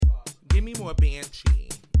Give me more banshee.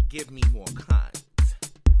 Give me more cunt.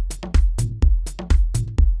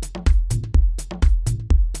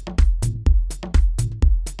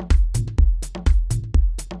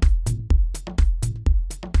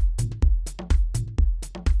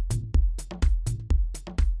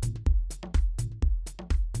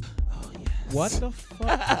 What the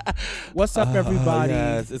fuck? What's up, everybody?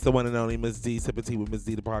 Yes, it's the one and only Miss D, Sippin Tea with Miss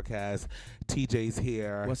D, the podcast. TJ's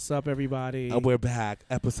here. What's up, everybody? And we're back,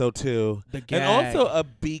 episode 2. The gag. And also a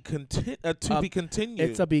be continued.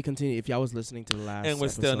 It's a be continued. If y'all was listening to the last and we're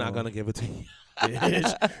episode, still not going to give it to you.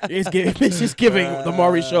 it's just giving the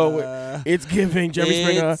Maury Show. It's giving Jeremy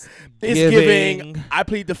Springer. It's giving I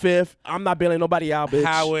plead the fifth. I'm not bailing nobody out, bitch.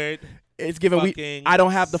 Howard. It's giving I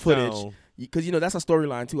don't have the footage. Stone. Because, you know, that's a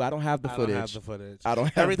storyline, too. I don't have the footage.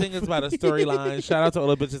 Everything is about a storyline. Shout out to all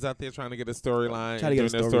the bitches out there trying to get a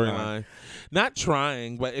storyline. Not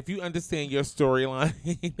trying, but if you understand your storyline.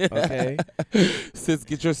 Okay. Sis,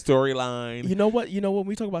 get your storyline. You know what? When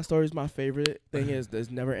we talk about stories, my favorite thing is there's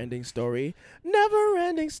never-ending story.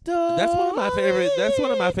 Never-ending story. That's one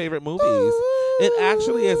of my favorite movies. Ooh. It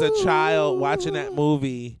actually, as a child, watching that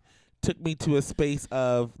movie took me to a space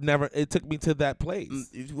of it took me to that place.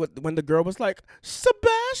 When the girl was like,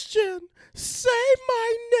 Sebastian, say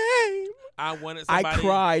my name. I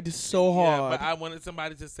cried so hard. Yeah, but I wanted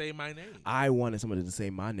somebody to say my name. I wanted somebody to say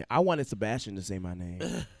my name. I wanted Sebastian to say my name.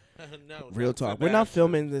 No. Real talk. Sebastian. We're not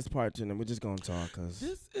filming this part tonight. We're just going to talk. Cause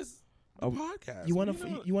this is a podcast. You want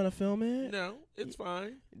to film it? No, it's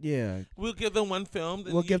fine. Yeah. We'll give them one film.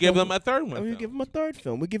 Then we'll give them a third one. We'll give them a third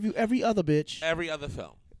film. We'll give you every other bitch. Every other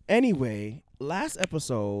film. Anyway, last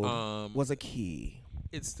episode was a key.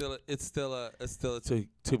 It's still a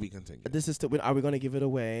to be continued. This is are we going to give it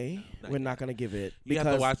away? We're not going to give it. You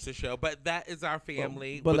have to watch the show, but that is our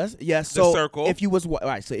family. But So the Circle. If you was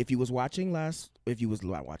if you was watching on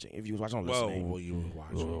listening. Whoa, you were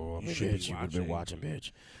watching. Bitch, you would have been watching,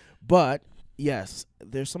 bitch. But yes,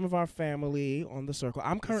 there's some of our family on the Circle.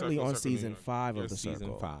 I'm currently on season 5 of the Circle.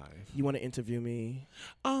 Season 5. You want to interview me?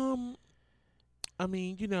 I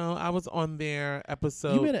mean, you know, I was on there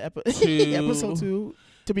episode. You made an episode 2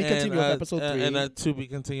 to be continued episode 3 and to be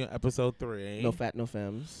continued episode 3. No fat, no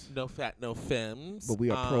femmes. No fat, no femmes. But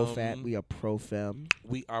we are pro fat. We are pro femme.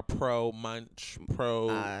 We are pro munch.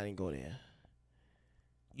 Pro. I didn't go there.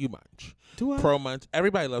 You munch. Do I? Pro munch.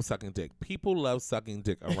 Everybody loves sucking dick. People love sucking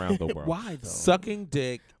dick around the world. Why though? Sucking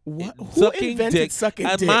dick. What? Who invented sucking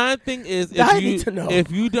dick? My thing is,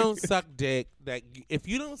 if you don't suck dick,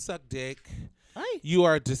 you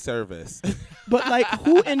are a disservice. But like,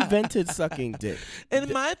 who invented sucking dick? And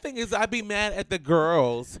my thing is, I'd be mad at the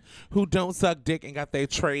girls who don't suck dick and got their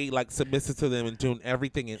trade like submissive to them and doing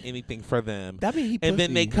everything and anything for them. That mean he pussy. And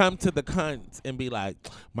then they come to the cunts and be like,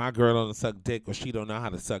 my girl don't suck dick or she don't know how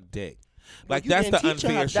to suck dick. Like, that's the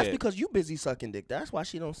unfair shit. That's because you busy sucking dick. That's why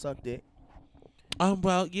she don't suck dick.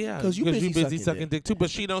 Well, yeah, because you busy sucking dick too,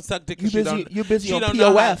 but she don't suck dick. You're busy on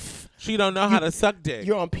POF. She don't know how to suck dick.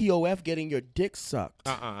 You're on POF getting your dick sucked.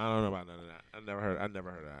 I don't know about none of that. I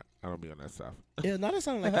never heard that. I don't be on that stuff. Yeah, now that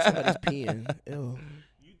sounds like somebody's peeing. Ew.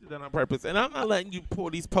 You did that on purpose, and I'm not letting you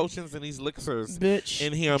pour these potions and these elixirs, bitch,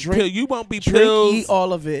 in here. You won't be drink, pills. Eat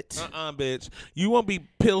all of it. Bitch. You won't be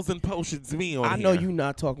pills and potions. Me on. I know you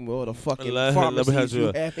not talking about the fucking pharmacies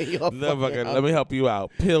you have in your let me help you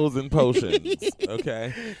out. Pills and potions.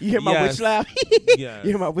 Okay. You hear my witch laugh? Yes.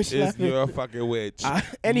 You hear my witch laugh? You're a fucking witch.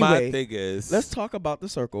 Anyway, my thing is, let's talk about the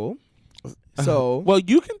Circle. So, well,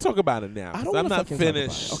 you can talk about it now. I'm not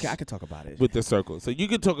finished. Okay, I can talk about it with the Circle. So you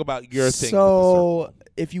can talk about your thing. So,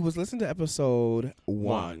 if you was listening to episode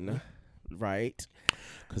 1, right?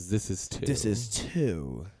 Because this is 2. This is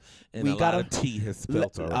 2. And a lot of tea has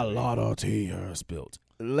spilled already. A lot of tea has spilled.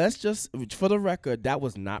 Let's just, for the record, that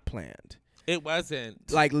was not planned. It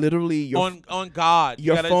wasn't. Like, literally, on God.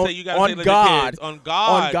 Your phone, on God. On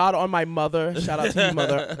God. On God, on my mother. Shout out to you,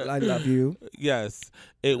 mother. I love you. Yes.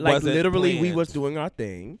 It like, wasn't literally, planned. we was doing our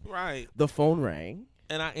thing. Right. The phone rang.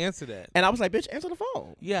 And I answered it. And I was like, bitch, answer the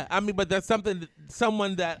phone. Yeah, I mean, but that's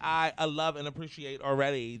someone that I love and appreciate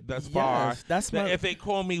already thus far. That's that if they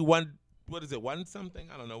call me one something?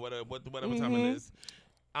 I don't know, whatever time it is.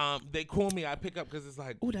 They call me, I pick up because it's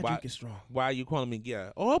like, ooh, that drink is strong. Why are you calling me?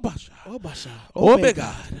 Yeah. Oh, Basha. Oh, Basha. Oh, my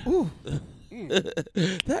God. Ooh.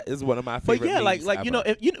 That is one of my favorite. But yeah, like ever.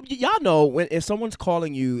 you know, y'all know if someone's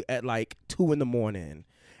calling you at like 2 a.m.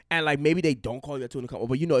 and like maybe they don't call you at 2 a.m,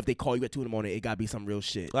 but you know if they call you at 2 a.m, it gotta be some real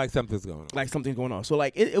shit. Like something's going on. So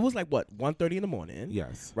like it was like what 1:30 in the morning.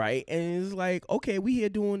 Yes. Right, and it's like okay, we here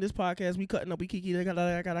doing this podcast, we cutting up, we kiki, welcome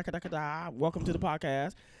to the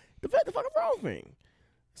podcast. The fucking wrong thing.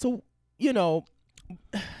 So you know,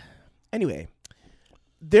 Anyway,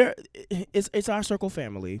 it's our Circle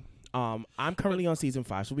family. I'm currently on season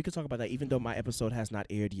 5, so we could talk about that. Even though my episode has not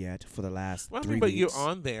aired yet for the last 3 weeks. But you're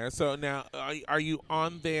on there. So now, are you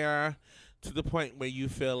on there to the point where you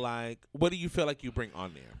feel like? What do you feel like you bring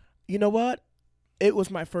on there? You know what? It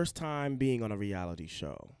was my first time being on a reality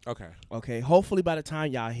show. Okay. Hopefully, by the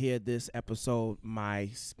time y'all hear this episode, my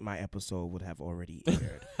episode would have already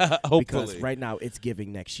aired. Hopefully, because right now it's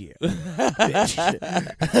giving next year.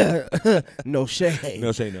 No shade.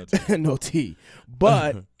 No shade. No tea. No tea.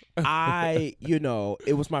 But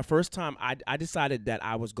it was my first time. I decided that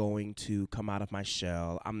I was going to come out of my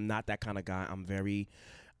shell. I'm not that kind of guy. I'm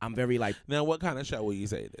very like. Now, what kind of shell will you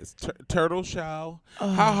say it is? Turtle shell?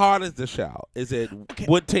 How hard is the shell? Is it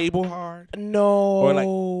wood table hard? No. Or like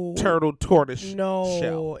turtle tortoise shell?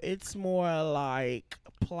 No, it's more like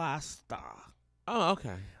plaster. Oh,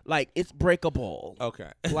 okay. Like it's breakable. Okay.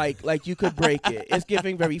 Like you could break it. It's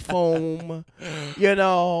giving very foam.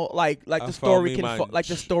 Like the story can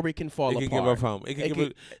the story can fall apart. It can give a foam. It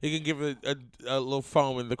can give a little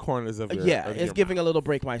foam in the corners of your. Yeah, it's giving a little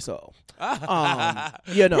break my soul.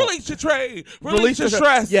 Release your trade. Release your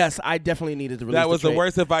stress. Yes, I definitely needed to release. That was the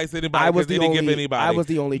worst advice anybody could give anybody. I was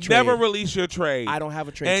the only trade. Never release your trade. I don't have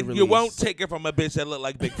a trade and to release. You won't take it from a bitch that look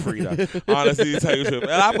like Big Frida. Honestly, to tell you the truth.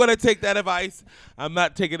 And I'm gonna take that advice. I'm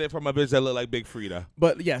not taking it from a bitch that look like Big Frida.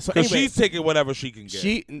 But yeah, so anyway, she's taking whatever she can get.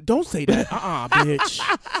 She don't say that. Bitch.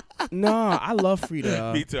 Nah, I love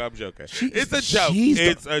Frida. Me too. I'm joking. It's a joke.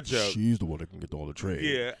 It's a joke. She's the one that can get all the trade.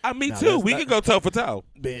 Yeah, me too. We can go toe for toe,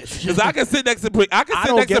 bitch. Because I can sit next to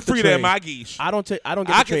Frida in my geesh. I don't get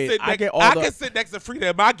the trade. I can sit next to Frida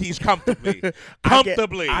in my geesh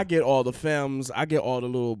comfortably. I get all the femmes. I get all the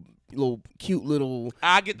little cute little.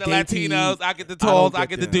 I get the dainty, Latinos. I get the Tolls. I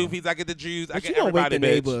get the Doofies. I get the Jews. I get everybody.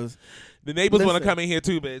 Neighbors. The neighbors want to come in here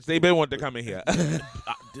too, bitch. They been wanting to come in here.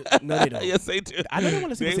 No, they don't. Yes, they do. I know they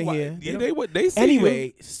want to see us in here. Yeah, they would. They see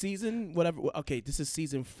anyway. Season whatever. Okay, this is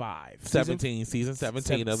season 5. Season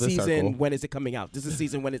 17 of the Circle. When is it coming out? This is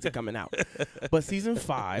season when is it coming out? But season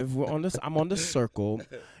 5, I'm on the Circle.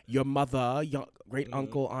 Your mother, your great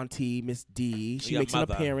uncle, auntie, Miss D. She makes an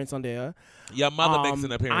appearance on there. Your mother makes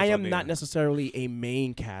an appearance. I am on not necessarily a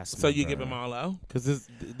main cast member. So you give a Marlo? Because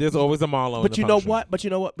there's always a Marlo. But you know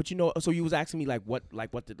what? So you was asking me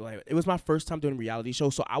it was my first time doing a reality show,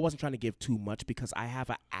 so I wasn't trying to give too much because I have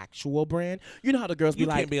an actual brand. You know how the girls be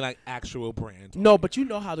like, you can't be like actual brand. No, but you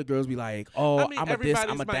know how the girls be like, I'm a this,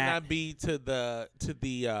 I'm a that. Might not be to the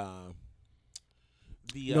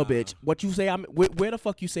no, bitch. What you say? Where the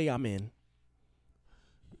fuck you say I'm in?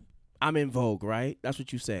 I'm in Vogue, right? That's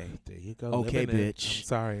what you say. There you go. Okay, bitch. I'm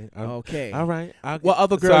sorry. Okay. All right. What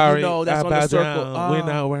other girl you know that's on the Circle? We're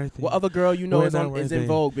not worth it. What other girl you know is in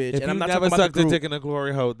Vogue, bitch? If and I'm not never talking about sucked a dick in a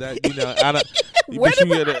glory hole, that I don't. Where did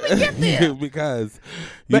we get there? Because.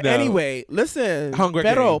 But anyway, listen. Hunger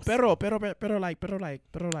pero Games.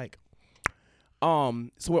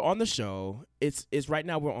 So we're on the show. It's right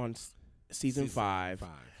now we're on season 5.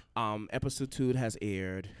 Episode 2 has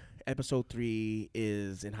aired. Episode 3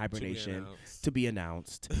 is in hibernation to be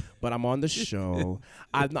announced. But I'm on the show.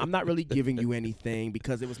 I'm not really giving you anything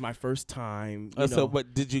because it was my first time. So,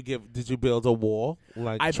 what did you build a wall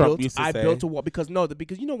like I Trump built, used to I say? built a wall because when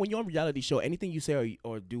you're on a reality show, anything you say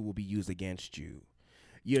or do will be used against you.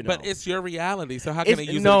 But it's your reality, so how can they use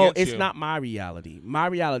it against you? No, it's not my reality. My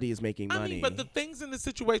reality is making money. I mean, but the things and the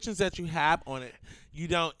situations that you have on it, you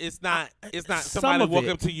don't. It's not somebody walk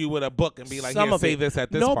up to you with a book and be like, "Here, say this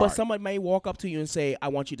at this part." No, but somebody may walk up to you and say, "I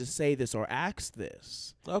want you to say this or ask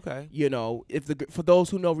this." Okay. For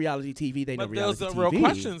those who know reality TV, they know reality TV. But those are real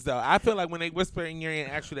questions, though. I feel like when they whisper in your ear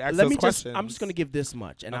and actually ask those questions. I'm just going to give this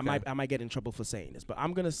much, and okay. I might get in trouble for saying this, but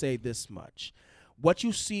I'm going to say this much. What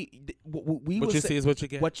you see, what you see is what you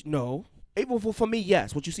get. For me,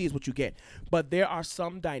 yes. What you see is what you get. But there are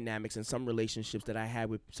some dynamics and some relationships that I had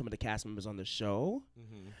with some of the cast members on the show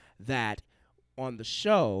that on the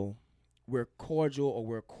show we're cordial or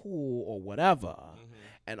we're cool or whatever,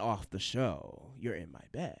 and off the show you're in my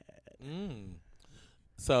bed.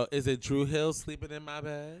 So is it Drew Hill sleeping in my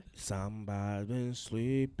bed? Somebody been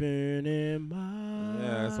sleeping in my bed.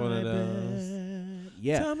 Yeah, that's one of those.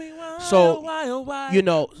 Yeah. Tell me why,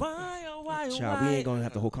 why, child, we ain't gonna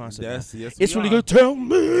have the whole concept. Yes, it's really good. Tell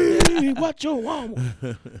me what you want.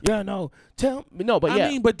 Tell me. No, but yeah. I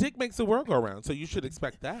mean, but Dick makes the world go around, so you should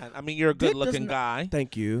expect that. I mean, you're a good-looking guy.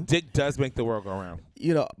 Thank you. Dick does make the world go around.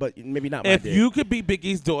 But maybe not my If dick. you could be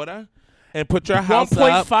Biggie's daughter and put your house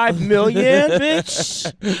up 1.5 million,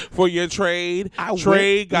 bitch, for your trade.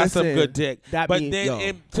 Trade got some good dick.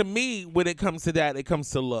 To me, when it comes to that, it comes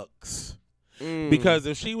to looks. Because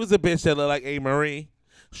if she was a bitch that looked like A. Marie,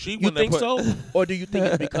 She You think so? Or do you think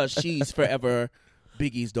it's because she's forever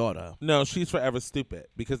Biggie's daughter? No, she's forever stupid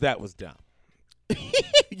because that was dumb.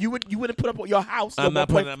 You wouldn't put up your house. I'm not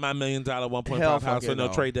putting up my $1 million 1.5 house for no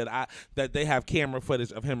no. trade that they have camera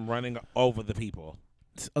footage of him running over the people.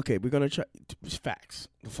 Okay, we're gonna try facts.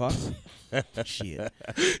 The fuck, shit.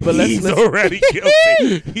 But he's already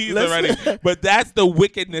guilty. He's already. But that's the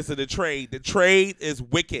wickedness of the trade. The trade is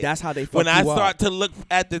wicked. That's how they fuck When you I up. start to look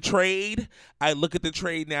at the trade, I look at the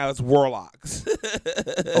trade now as warlocks.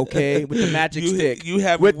 Okay, with the magic stick. You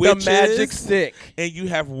have with witches, the magic stick, and you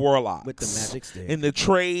have warlocks with the magic stick. And the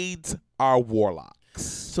trades are warlocks.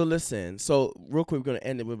 So listen. So real quick, we're gonna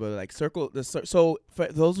end it with like Circle. So for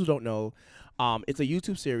those who don't know. It's a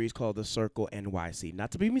YouTube series called The Circle NYC.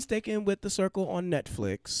 Not to be mistaken with The Circle on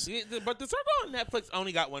Netflix. Yeah, but The Circle on Netflix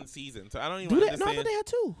only got one season, so I don't even understand. No, I thought they had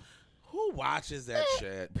two. Who watches that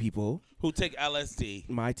shit? People who take LSD.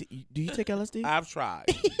 Do you take LSD? I've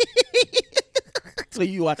tried. So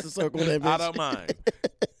you watch The Circle, then, bitch? I don't mind.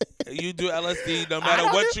 You do LSD no matter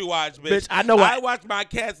what you watch, bitch. I know. I watch my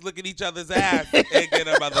cats look at each other's ass and get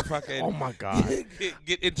a motherfucking. Oh my god.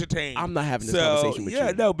 Get entertained. I'm not having this conversation with you.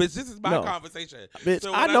 Yeah, no, bitch. This is my conversation. Bitch,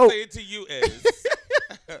 so what I know. I'm saying to you is,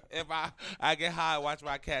 if I get high, and watch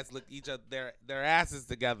my cats look each other their asses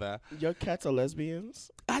together. Your cats are lesbians.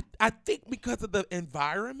 I think because of the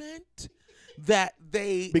environment. That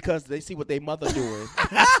because they see what their mother doing.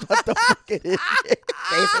 That's what the fuck it is.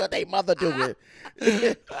 They see what their mother doing.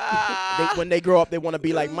 When they grow up, they want to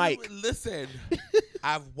be like Mike. Listen,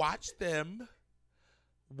 I've watched them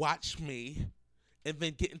watch me, and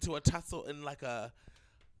then get into a tussle in like a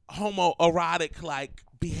homoerotic like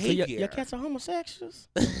behavior. So your cats are homosexuals.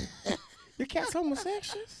 Your cat's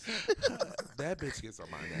homosexuals. That bitch gets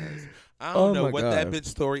on my nerves. I don't know what God. that bitch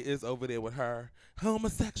story is over there with her.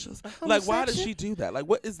 Homosexuals. Like, why does she do that? Like,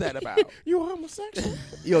 what is that about? You a homosexual?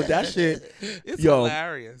 Yo, that shit. It's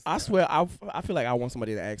hilarious. I swear, I feel like I want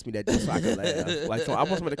somebody to ask me that just so I can laugh. Like, so I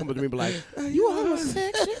want somebody to come up to me and be like, "You a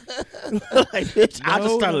homosexual?" Like, bitch, I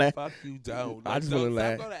just start laughing. Fuck you, don't. I just want to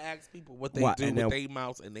laugh. I'm gonna ask people what they do with their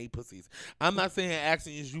mouths and they pussies. I'm not saying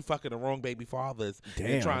asking you fucking the wrong baby fathers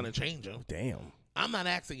and trying to change them. Damn. I'm not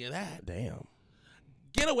asking you that. Damn.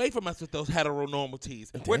 Get away from us with those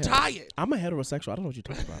heteronormals. We're tired. I'm a heterosexual. I don't know what you're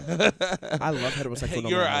talking about. I love heterosexual.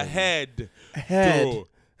 You're a head.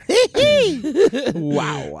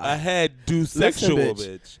 Wow. A head do sexual,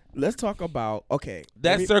 bitch. Let's talk about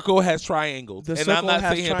that circle has triangles, and I'm not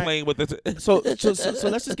sitting here playing with it. So let's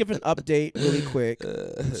just give an update really quick.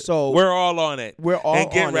 So we're all on it. We're all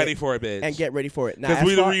and get on ready it, for it, bitch. And get ready for it. Because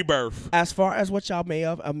we're the rebirth. As far as what y'all may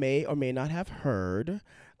or may not have heard.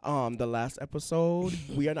 The last episode,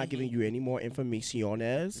 we are not giving you any more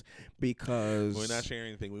informaciones because we're not sharing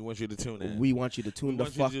anything. We want you to tune in. We want you to tune the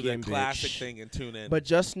fuck in, bitch. Classic thing and tune in. But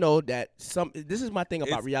just know that this is my thing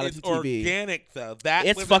about reality TV. It's organic though. That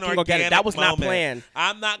it's was fucking an organic. That was moment. not planned.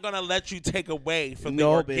 I'm not gonna let you take away from the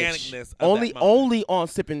organicness. Only on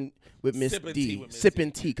Sippin with Miss Sippin' D. Tea with Miss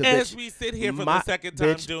Sippin' Tea. As we sit here for the second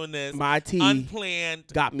time doing this, my tea unplanned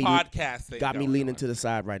podcasting got me leaning to the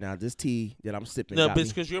side right now. This tea that I'm sipping. No, bitch,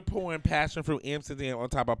 because you're pouring passion fruit Amsterdam on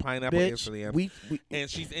top of pineapple Amsterdam. And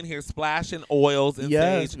she's in here splashing oils and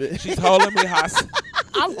sage. Bitch. She's holding me hostage.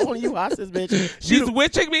 I'm holding you hostage, bitch. She's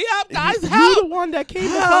witching me up, guys. Help! You the one that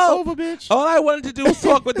came the fuck over, bitch. All I wanted to do was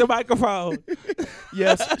talk with the microphone.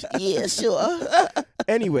 Yes. Yeah, sure.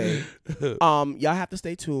 Anyway, y'all have to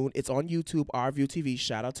stay tuned. It's on YouTube, RView TV.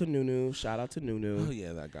 Shout out to Nunu. Oh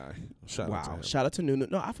yeah, that guy. Shout out to Nunu.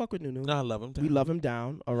 No, I fuck with Nunu. No, I love him down. We love him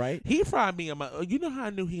down. All right. He fried me you know how I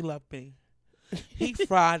knew he loved me? He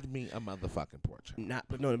fried me a motherfucking pork chop. No,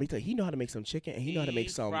 let me tell you, he know how to make some chicken and he know how to make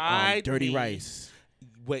some dirty rice.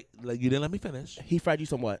 Wait, you didn't let me finish. He fried you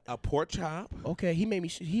some what? A pork chop. Okay, he made me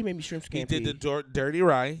shrimp scampi. He did the dirty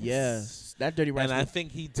rice. Yes, that dirty rice. And I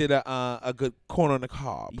think he did a good corn on the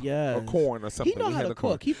cob. Yeah, or corn or something. He know how to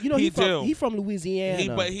cook. He from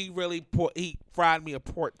Louisiana. But he really he fried me a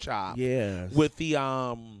pork chop. Yeah, with the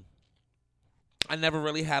I never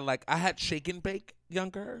really had I had shake and bake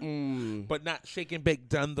younger, but not shake and bake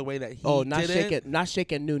done the way that he did it. Not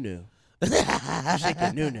shake and Nunu.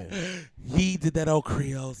 Shaking Nunu. He did that old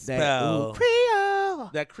Creole spell.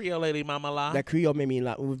 Creole. That Creole lady, Mama La. That Creole made me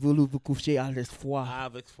like voulez vous coucher avec foi.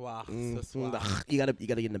 Avec foi. You gotta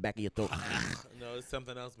get in the back of your throat. No, it's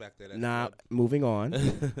something else back there. Nah, moving on.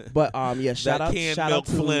 But yeah, shout out milk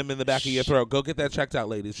to phlegm in the back of your throat. Go get that checked out,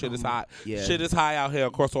 ladies. Shit is hot. Yeah. Shit is high out here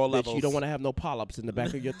across all levels. You don't want to have no polyps in the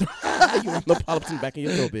back of your throat. You want no polyps in the back of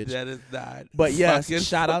your throat, bitch. That is not. But yes,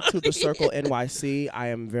 shout out to the Circle NYC. I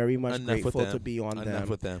am very much grateful to be on them. Enough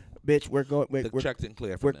with them. Bitch, we're going. The check didn't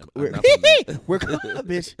clear for them.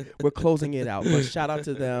 Bitch, we're closing it out. But shout out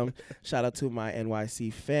to them. Shout out to my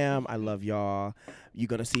NYC fam. I love y'all. You're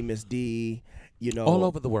gonna see Miss D. You know, all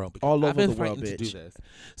over the world. All over the world, fighting bitch. to do this.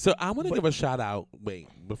 So I want to give a shout out. Wait,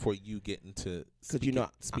 before you get into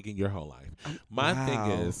speaking your whole life. My thing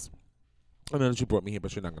is, I know that you brought me here,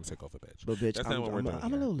 but you're not going to take over, bitch. But bitch, that's not what we're doing.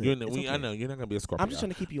 I'm a little lit. Okay. I know you're not going to be a Scorpio. I'm just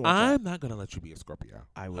trying to keep you on I'm not going to let you be a Scorpio.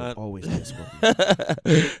 I will always be a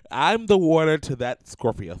Scorpio. I'm the water to that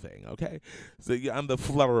Scorpio thing, okay? So I'm the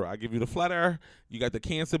flutterer. I give you the flutter. You got the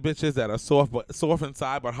Cancer bitches that are soft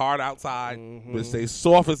inside but hard outside. Which they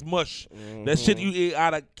soft as mush. That shit you eat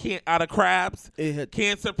out of crabs.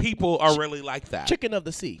 Cancer people are really like that. Chicken of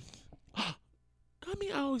the sea. I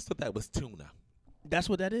mean, I always thought that was tuna. That's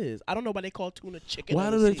what that is. I don't know why they call tuna chicken.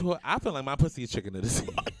 Why do they call? I feel like my pussy is chicken of the sea.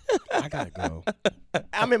 I gotta go.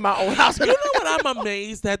 I'm in my own house. You know what I'm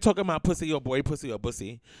amazed at talking about pussy or boy, pussy or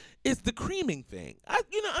pussy? It's the creaming thing.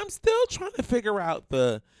 I'm still trying to figure out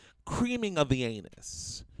the creaming of the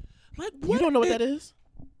anus. Like, you don't know what that is?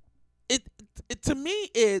 It to me,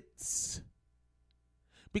 it's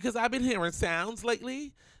because I've been hearing sounds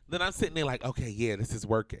lately. Then I'm sitting there like, okay, yeah, this is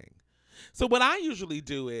working. So what I usually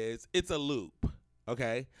do is it's a loop.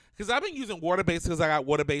 Okay, because I've been using water base because I got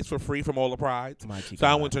water base for free from all the prides. So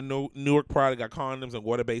I went to Newark Pride, I got condoms and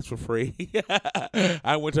water base for free.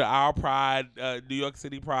 I went to our Pride, New York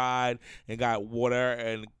City Pride, and got water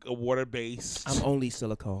and water base. I'm only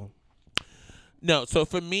silicone. No, so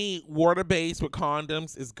for me, water base with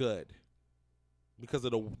condoms is good because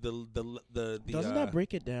of the Doesn't that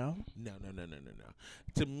break it down? No.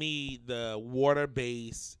 To me, the water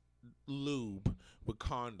base lube with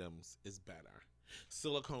condoms is better.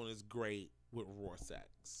 Silicone is great with raw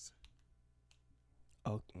sex.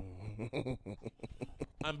 Oh.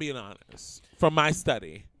 I'm being honest. From my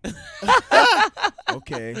study.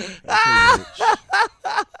 Okay.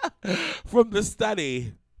 From the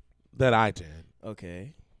study that I did.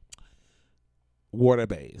 Okay. Water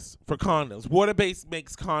base. For condoms. Water base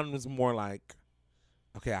makes condoms more like,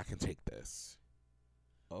 okay, I can take this.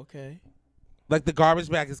 Okay. Like the garbage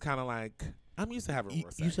bag is kind of like, I'm used to having raw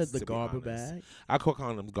sex. You said the garbage bag? I call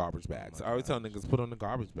condoms garbage bags. I always tell niggas, put on the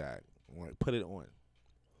garbage bag. Like, put it on.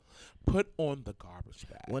 Put on the garbage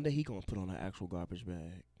bag. One day he gonna put on an actual garbage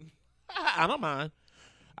bag. I don't mind.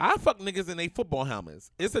 I fuck niggas in their football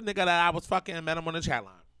helmets. It's a nigga that I was fucking and met him on the chat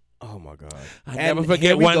line. Oh my God. I never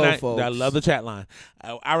forget one night. Folks. I love the chat line.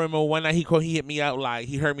 I remember one night he hit me up like,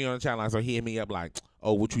 he heard me on the chat line, so he hit me up like,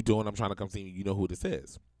 oh, what you doing? I'm trying to come see you. You know who this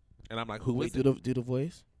is. And I'm like, who is it? Do the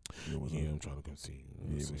voice? Yeah, I'm trying to come see you.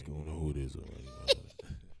 Yeah, what's going on? Who it is?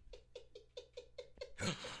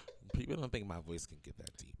 People don't think my voice can get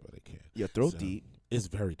that deep, but it can. Your throat deep. It's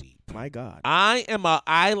very deep. My God.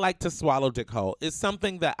 I like to swallow dick hole. It's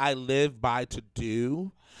something that I live by to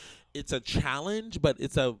do. It's a challenge, but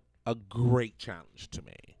it's a great challenge to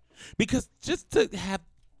me. Because just to have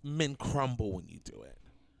men crumble when you do it.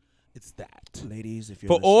 It's that. Ladies, if you're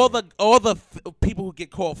for all the people who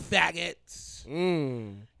get called faggots,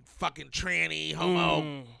 fucking tranny,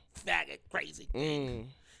 homo, faggot, crazy thing.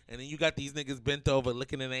 And then you got these niggas bent over,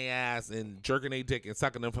 licking in their ass and jerking their dick and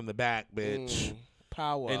sucking them from the back, bitch.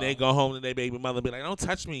 Power. And they go home to their baby mother and be like, don't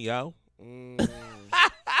touch me, yo.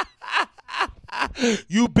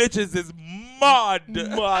 You bitches is mud.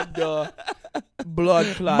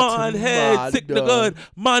 Blood clots. Mon head sick the good.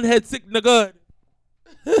 Mon head sick the good.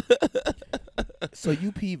 So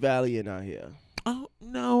you P Valley out here? Oh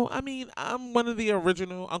no! I mean, I'm one of the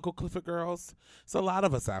original Uncle Clifford girls. It's a lot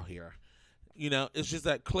of us out here. You know, it's just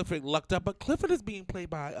that Clifford lucked up, but Clifford is being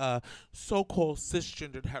played by a so-called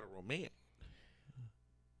cisgendered hetero man.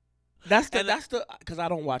 That's the because I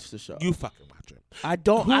don't watch the show. You fucking watch it. I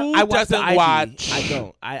don't. Who I watch doesn't the IG. watch? I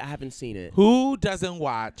don't. I haven't seen it. Who doesn't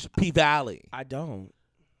watch P Valley? I don't.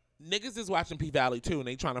 Niggas is watching P Valley too, and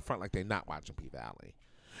they trying to front like they not watching P Valley.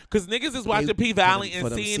 Because niggas is watching P Valley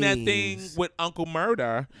and seeing that thing with Uncle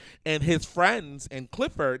Murder and his friends and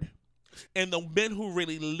Clifford, and the men who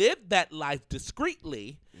really lived that life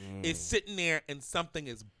discreetly is sitting there and something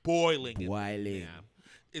is boiling.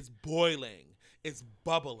 It's boiling. It's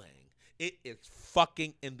bubbling. It is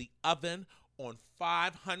fucking in the oven on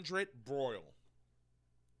 500 broil.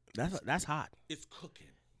 That's hot. It's cooking.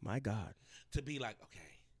 My God. To be like,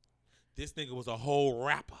 okay, this nigga was a whole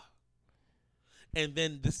rapper. And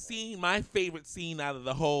then the scene, my favorite scene out of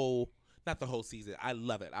the whole Not the whole season. I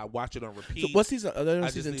love it. I watch it on repeat. So what season? Are they on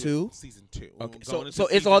season 2? Season 2. Okay. So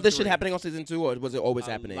is all this shit happening on season 2, or was it always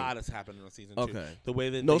happening? A lot is happening on season 2. Okay. The way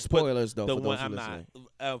that no spoilers though. The for one those I'm listening.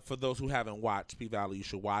 not. For those who haven't watched P-Valley, you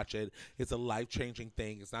should watch it. It's a life-changing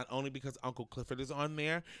thing. It's not only because Uncle Clifford is on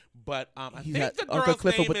there, but I think the girl's Uncle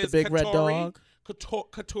Clifford name with is the big red Katori. dog.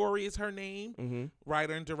 Katori is her name. Mm-hmm.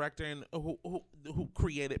 Writer and director, and who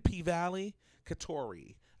created P-Valley.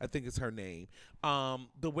 Katori, I think is her name.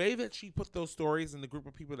 The way that she put those stories and the group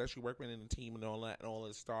of people that she worked with in the team and all that, and all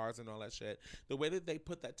the stars and all that shit, the way that they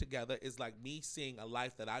put that together is like me seeing a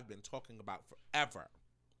life that I've been talking about forever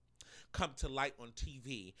come to light on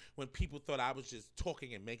TV when people thought I was just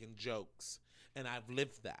talking and making jokes. And I've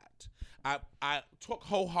lived that. I talk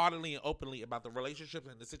wholeheartedly and openly about the relationships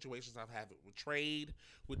and the situations I've had with trade,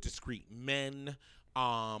 with discreet men,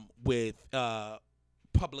 with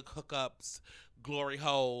public hookups, glory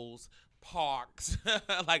holes, parks.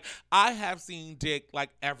 Like, I have seen dick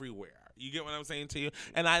like everywhere. You get what I'm saying to you?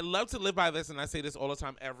 And I love to live by this, and I say this all the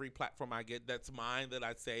time. Every platform I get that's mine, that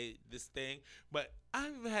I say this thing. But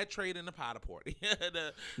I've had trade in the Potter Party.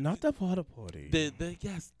 Not the Potter Party.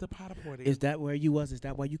 Yes, the Potter Party. Is that where you was? Is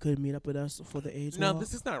that why you couldn't meet up with us for the AIDS walk? No,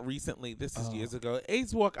 this is not recently. This is years ago.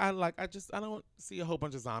 AIDS walk. I don't see a whole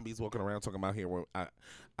bunch of zombies walking around talking about here where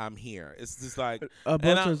I'm here. It's just like a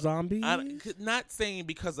bunch of zombies. Not saying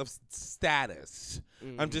because of status.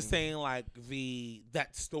 I'm just saying like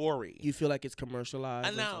that story. You feel like it's commercialized?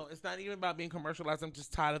 I know it's not even about being commercialized. I'm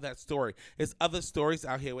just tired of that story. It's other stories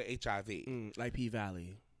out here with HIV, like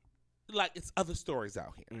P-Valley. Like it's other stories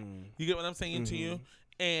out here. You get what I'm saying to you?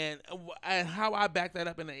 And how I back that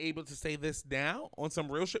up and am able to say this now on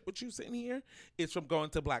some real shit with you sitting here is from going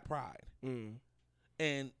to Black Pride.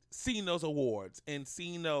 And seeing those awards and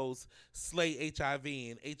seeing those slay HIV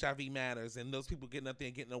and HIV matters and those people getting up there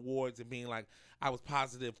and getting awards and being like, I was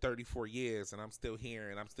positive 34 years and I'm still here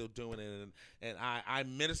and I'm still doing it. And I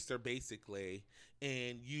minister basically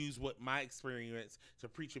and use what my experience to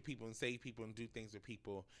preach with people and save people and do things with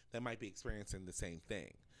people that might be experiencing the same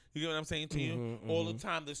thing. You get what I'm saying to you? All the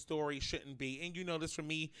time, the story shouldn't be, and you know this from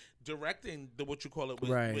me directing what you call it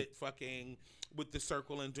with fucking with the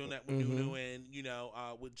Circle and doing that with Nunu and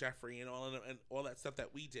with Jeffrey and all that stuff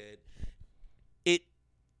that we did. It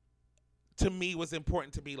to me was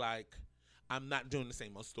important to be like, I'm not doing the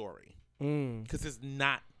same old story because it's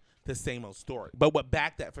not the same old story. But what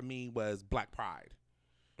backed that for me was Black Pride.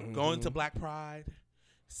 Going to Black Pride,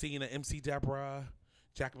 seeing an MC Deborah,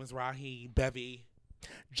 Jack Mizrahi, Bevy.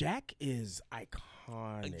 Jack is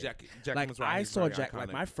iconic. Jack like Mizrahi I saw Jack iconic.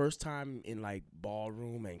 like my first time in like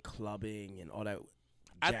ballroom and clubbing and all that.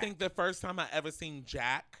 I think the first time I ever seen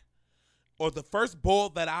Jack, or the first ball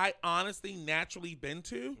that I honestly naturally been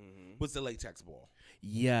to, was the Latex Ball.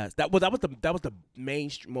 Yes, that was the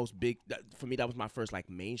mainstream most big for me. That was my first like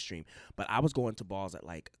mainstream. But I was going to balls at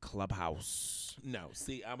like Clubhouse. No,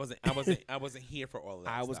 see, I wasn't here for all of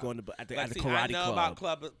that. I was going to at the karate I know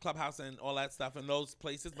club. about Clubhouse and all that stuff and those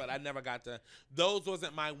places, but I never got to. Those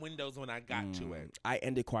wasn't my windows when I got to it. I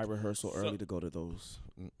ended choir rehearsal early to go to those.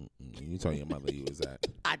 You told your mother you was at.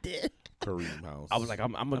 I did. Kareem house. I was like,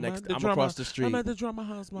 I'm across the street. I'm at the drummer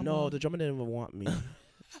house, Mama. No, the drummer didn't even want me.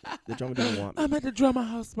 The drummer didn't want me. I'm at the drummer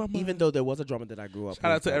house, Mama. Even though there was a drummer that I grew up with.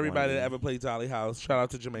 Shout out to everybody that ever played Dolly House. Shout out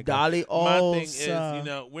to Jamaica. Dolly, my thing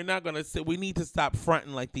is, we're not going to sit. We need to stop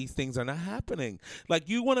fronting like these things are not happening. Like,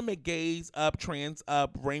 you want to make gays up, trans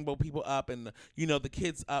up, rainbow people up, and, the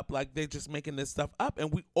kids up. Like, they're just making this stuff up.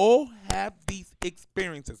 And we all have these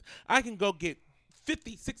experiences. I can go get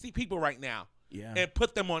 50, 60 people right now and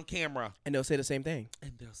put them on camera. And they'll say the same thing.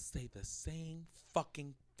 And they'll say the same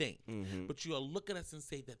fucking thing. But you'll look at us and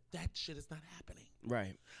say that shit is not happening.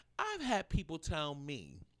 Right. I've had people tell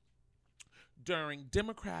me during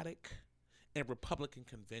Democratic and Republican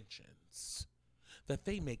conventions that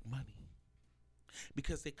they make money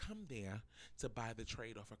because they come there to buy the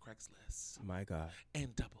trade off of Craigslist. My God.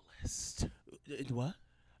 And double list. What?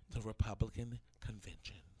 The Republican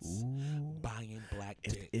conventions. Ooh. Buying black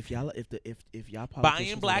dick. If y'all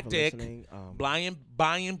buying black dick. Buying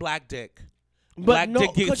black dick. But black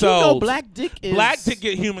dick get sold. Black dick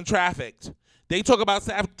get human trafficked. They talk about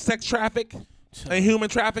sex traffic and human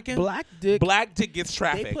trafficking. Black dick gets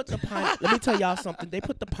trafficked. They put let me tell y'all something. They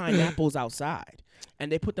put the pineapples outside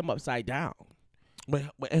and they put them upside down. Wait,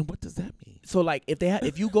 and what does that mean? So like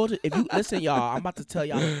if you listen, y'all, I'm about to tell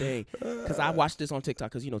y'all a thing because I watched this on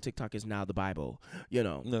TikTok because TikTok is now the Bible.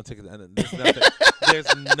 No,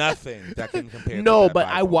 there's nothing that can compare. No, to that but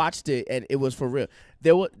Bible. I watched it and it was for real.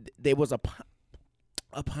 There was a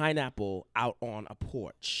pineapple out on a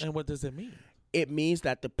porch. And what does it mean? it means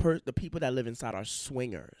that the people that live inside are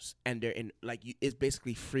swingers, and they're in like it's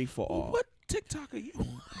basically free for all. What TikTok are you on?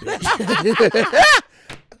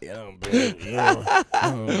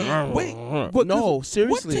 Wait, no,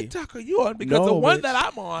 seriously. What TikTok are you on? Because the one that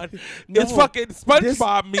I'm on is fucking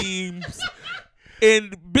SpongeBob memes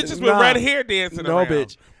and bitches with red hair dancing around. No,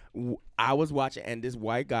 bitch. I was watching, and this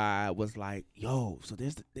white guy was like, "Yo, so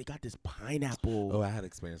they got this pineapple." Oh, I had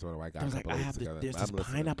experience with a white guy. I was like, there's this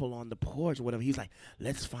pineapple on the porch, or whatever. He's like,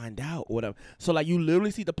 let's find out, or whatever. So like, you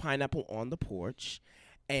literally see the pineapple on the porch,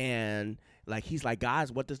 and like he's like,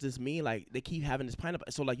 guys, what does this mean? Like they keep having this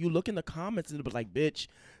pineapple. So like, you look in the comments, and it was like, bitch,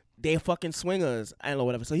 they fucking swingers, and or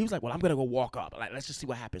whatever. So he was like, well, I'm gonna go walk up. Like, let's just see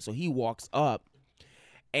what happens. So he walks up.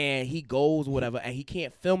 And he goes, whatever, and he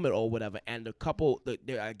can't film it or whatever. And the couple,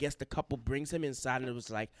 I guess the couple brings him inside, and it was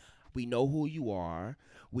like, we know who you are.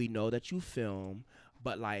 We know that you film.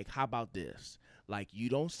 But, like, how about this? Like, you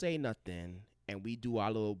don't say nothing, and we do our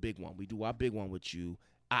little big one. We do our big one with you.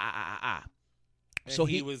 And so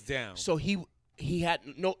he was down. So he had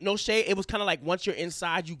no shade. It was kind of like once you're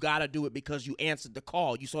inside, you got to do it because you answered the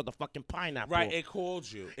call. You saw the fucking pineapple. Right, it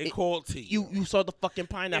called you. It called to you. You saw the fucking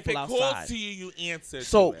pineapple outside. If it called to you, you answered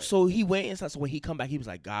So he went inside. So when he come back, he was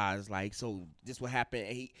like, guys, like, so this what happened.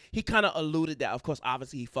 And he kind of alluded that, of course,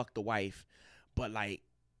 obviously he fucked the wife. But, like,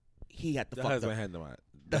 he had to fuck the husband had the mind.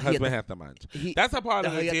 The husband had the mind. That's a part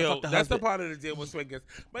of the deal. That's the part of the deal with swingers.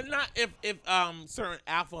 But not if certain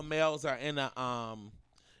alpha males are in a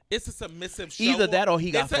it's a submissive show. Either that or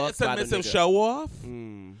he got fucked by the nigga. It's a submissive show off.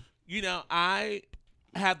 You know, I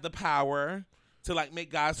have the power to like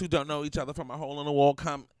make guys who don't know each other from a hole in the wall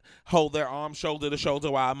come hold their arm shoulder to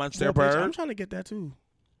shoulder while I munch their bird. I'm trying to get that too.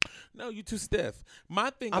 No, you too stiff. My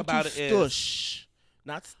thing I'm about too it stush. is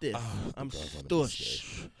not stiff. I'm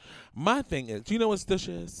stush. My thing is, do you know what stush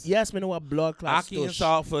is? Yes, man, know what blood clot Aki and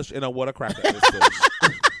saltfish and a water cracker is stush.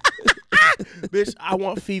 Bitch, I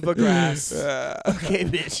want fever grass. Okay,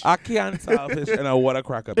 bitch. Aki and saltfish and a water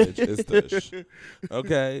cracker, bitch, is stush.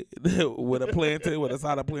 Okay? With a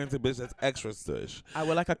side of plantain, bitch, that's extra stush. I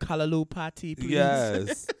would like a callaloo patty, please.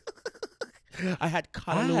 Yes. I had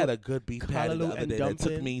I had a good beef patty the other day. It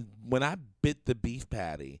took me, when I bit the beef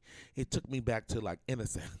patty, it took me back to like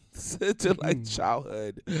innocence, to like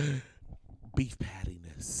childhood beef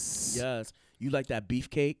pattiness. Yes. You like that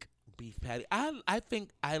beefcake? Beef patty. I think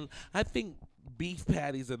beef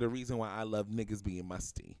patties are the reason why I love niggas being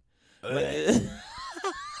musty. Bitch,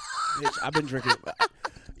 I've been drinking.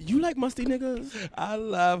 You like musty niggas? I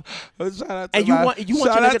love. Shout out to and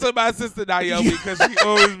shout out to my sister Naomi because she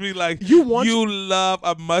always be like, you love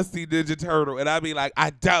a musty Ninja Turtle, and I be like, I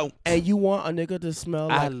don't. And you want a nigga to smell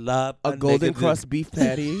like I love a golden crust beef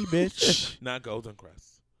patty, bitch? Not golden crust.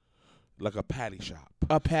 Like a patty shop.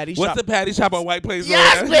 A patty shop. What's the patty shop on White Plains Road?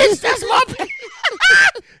 Yes, bitch. That's my patty.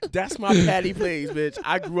 That's my patty place, bitch.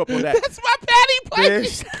 I grew up on that. That's my patty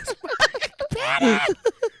place. Bitch. That's my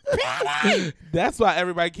patty. That's why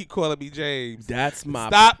everybody keep calling me James. That's my.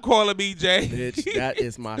 Stop calling me James. Bitch, that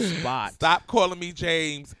is my spot. Stop calling me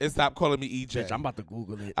James and stop calling me EJ. Bitch, I'm about to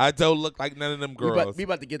Google it. I don't look like none of them girls. We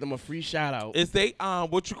about to give them a free shout out. Is they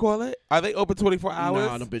what you call it? Are they open 24 hours?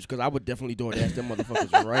 Nah, no, bitch, because I would definitely DoorDash them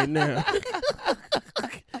motherfuckers right now.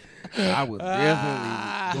 I would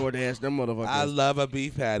definitely DoorDash them motherfuckers. I love a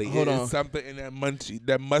beef patty. Hold on. Something in that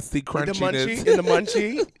musty crunchiness. In the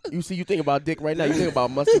munchie. You see, you think about dick right now. You think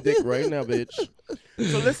about musty dick right now, bitch.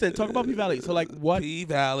 So listen, talk about P Valley. So like what? P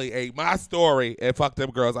Valley ain't my story. And fuck them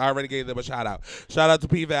girls. I already gave them a shout out. Shout out to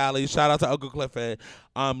P Valley. Shout out to Uncle Clifford.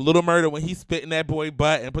 Little Murder when he spit in that boy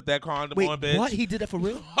butt and put that condom on, bitch. What? He did that for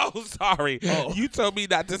real? Oh, sorry. Oh. You told me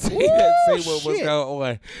not to say what was going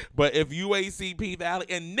on. But if you ain't see P Valley,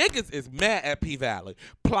 and niggas is mad at P Valley.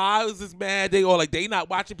 Plies is mad. They all like, they not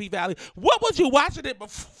watching P Valley. What was you watching it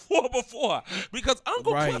before? Because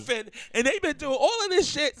Uncle Clifford, and they been doing all of this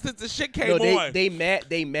shit since the shit came on. They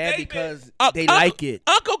mad because they like it.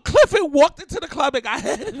 Uncle Clifford walked into the club and got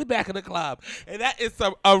head in the back of the club. And that is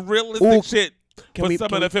a realistic shit for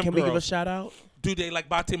some of the film girls. Can we give a shout out? Do they like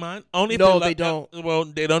Batiman? Only no, they don't. Well,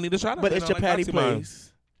 they don't need a shout out. But it's your patty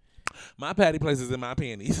place. My patty place is in my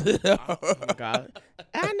panties. Oh my God.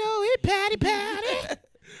 I know it, patty.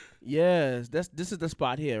 Yes, this is the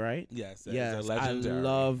spot here, right? Yes, I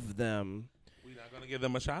love them. Gonna give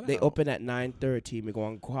them a shout out. They open at 9:30. Me go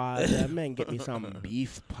and call them and get me some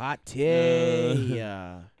beef patty.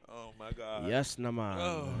 Oh my God. Yes, naman.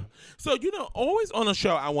 Oh. So always on a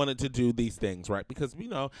show I wanted to do these things, right? Because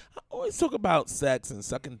I always talk about sex and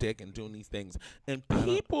sucking dick and doing these things, and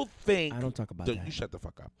people think I don't talk about that. You shut the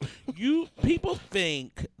fuck up. People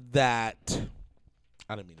think that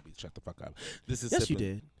I didn't mean to be shut the fuck up. This is yes, you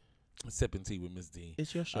did. Sippin Tea with Miss D.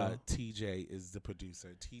 It's your show. TJ is the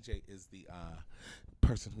producer. TJ is the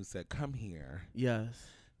person who said, "Come here." Yes.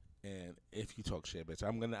 And if you talk shit, bitch,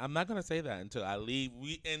 I'm not gonna say that until I leave.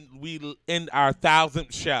 We end our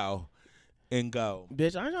 1,000th show and go.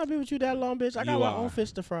 Bitch, I ain't gonna be with you that long, bitch. I got my own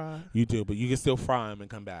fish to fry. You do, but you can still fry them and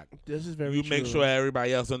come back. This is very true. You make sure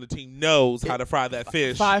everybody else on the team knows how to fry that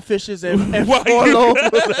fish. 5 fishes and 4 loaves,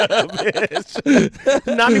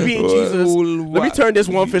 bitch. Not me being Jesus. Let me turn this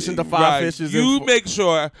 1 fish into 5 fishes. You make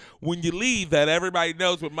sure when you leave that everybody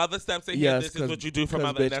knows when Mother steps in here, this is what you do for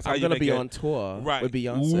Mother. Bitch, and that's how I'm you gonna make be it. on tour Right. with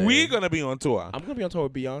Beyonce. We're gonna be on tour. I'm gonna be on tour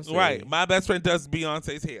with Beyonce. Right. My best friend does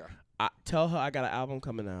Beyonce's hair. Tell her I got an album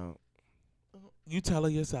coming out. You tell her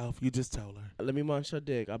yourself. You just told her. Let me munch her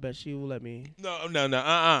dick. I bet she will let me. No.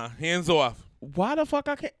 Hands off. Why the fuck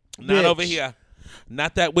I can't? Not over here.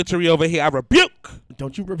 Not that witchery over here. I rebuke.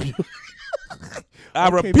 Don't you rebuke. I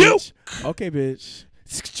okay, rebuke. Bitch. Okay, bitch.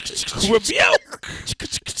 Rebuke.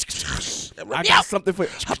 I got something for you.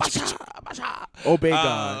 Obey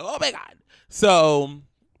God. Obey God. So,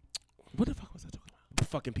 what the fuck was I talking about?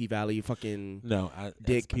 Fucking P Valley. You fucking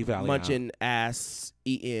dick. P Valley. Munching ass,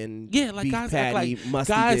 eating. Yeah, like beef guys patty, act like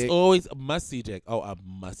musty guys dick. always musty dick. Oh, a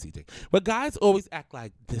musty dick. But guys always act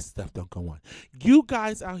like this stuff don't go on. You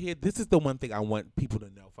guys out here, this is the one thing I want people to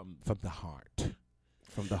know from the heart.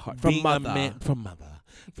 From the heart. Being From mother.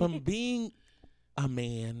 From being a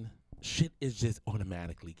man, shit is just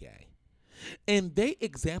automatically gay. And they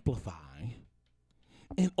exemplify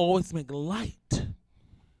and always make light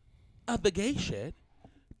of the gay shit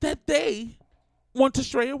that they want to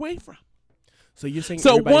stray away from. So you're saying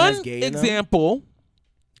so everybody one has gay example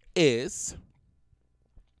is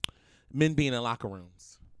men being in locker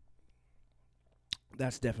rooms.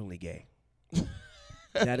 That's definitely gay.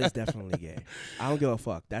 That is definitely gay. I don't give a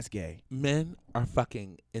fuck. That's gay. Men are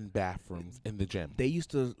fucking in bathrooms in the gym. They used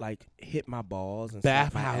to like hit my balls and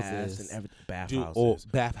bath slap my houses ass and everything. Bath houses.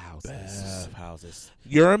 Bath houses.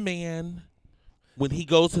 You're a man when he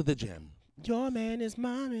goes to the gym. Your man is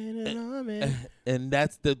my man and my man. And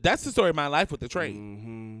that's the story of my life with the trade.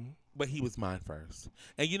 Mm-hmm. But he was mine first.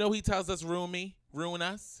 And you know he tells us ruin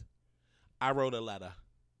us? I wrote a letter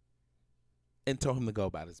and told him to go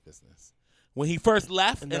about his business. When he first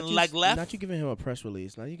left left. Not you giving him a press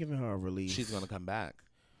release. Not you giving her a release. She's going to come back.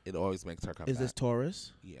 It always makes her come back. Is this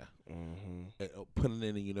Taurus? Yeah. Mm-hmm. Put it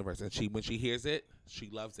in the universe. And when she hears it, she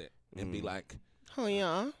loves it. And be like, oh,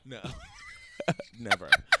 yeah. No. Never.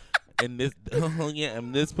 In this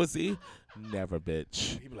pussy, never,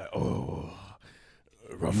 bitch. He be like, oh,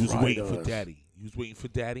 rough You was riders. waiting for daddy. You was waiting for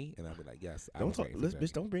daddy, and I'll be like, yes.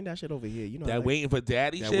 Bitch, don't bring that shit over here. You know that waiting for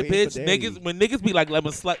daddy that shit, waiting bitch. for daddy. When niggas be like, let me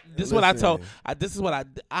slut. This is what I told.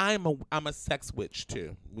 I'm a sex witch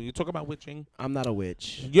too. When you talk about witching, I'm not a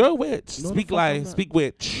witch. You're a witch. No, Speak lies. Speak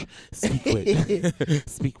witch. Speak witch.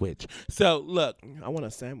 Speak witch. So look, I want a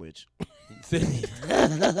sandwich. And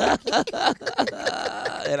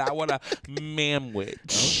I want a ma'am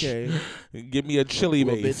witch. Okay. Give me a chili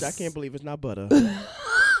base. Bitch, I can't believe it's not butter.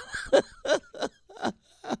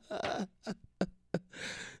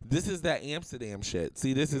 This is that Amsterdam shit.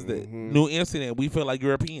 See, this is the New Amsterdam. We feel like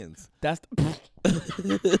Europeans. This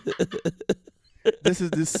is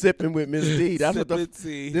the sipping with Miss D. That's what this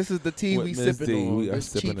is the tea we sipping on. We are this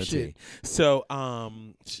sipping the tea. So,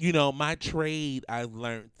 my trade, I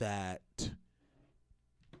learned that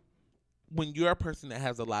when you're a person that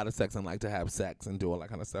has a lot of sex and like to have sex and do all that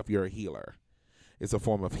kind of stuff, you're a healer. It's a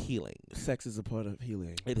form of healing. Sex is a part of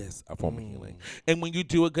healing. It is a form of healing. And when you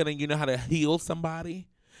do it good and you know how to heal somebody,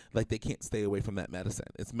 like they can't stay away from that medicine.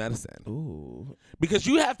 It's medicine. Ooh. Because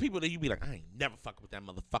you have people that you be like, I ain't never fucking with that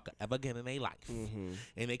motherfucker ever again in their life. Mm-hmm.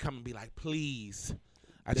 And they come and be like, please,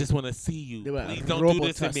 I just want to see you. Please don't do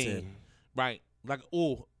this to me. Right.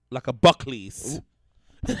 Like a Buckley's.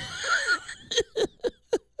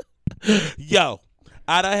 Yo,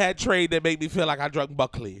 I done had trade that made me feel like I drunk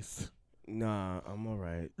Buckley's. Nah, I'm all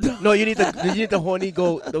right. No, you need the horny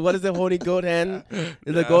goat. What is the horny goat hen?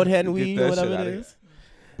 Is the goat hen weed or whatever it is?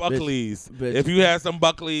 Buckley's. Bitch. If you had some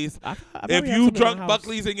Buckley's, if you drunk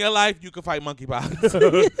Buckley's in your life, you can fight monkeypox.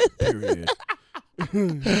 Period.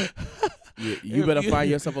 You better find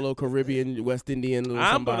yourself a little Caribbean, West Indian little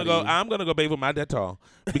somebody. I'm gonna go bathe with my Dettol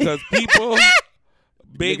because people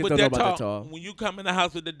bathe with Dettol. When you come in the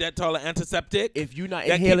house with the Dettol and antiseptic, if you're not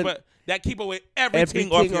inhaling, that keep away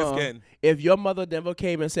everything off your skin. If your mother never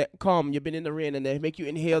came and said, "Come, you've been in the rain," and they make you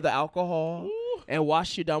inhale the alcohol and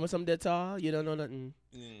wash you down with some Dettol, you don't know nothing.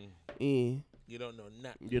 You don't know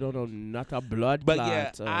nothing. You don't know nothing. Blood But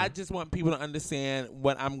clot, yeah, I just want people to understand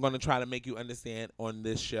what I'm going to try to make you understand on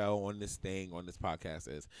this show, on this thing, on this podcast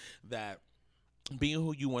is that being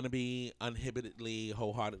who you want to be uninhibitedly,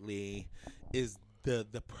 wholeheartedly is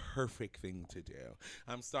the perfect thing to do.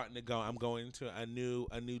 I'm going to a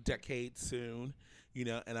new decade soon,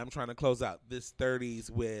 and I'm trying to close out this 30s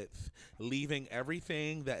with leaving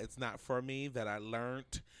everything that it's not for me, that I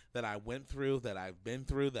learned, that I went through, that I've been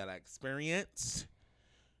through, that I experienced.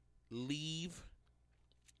 Leave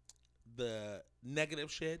the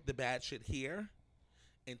negative shit, the bad shit here,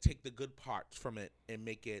 and take the good parts from it and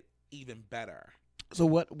make it even better. So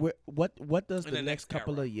what does the next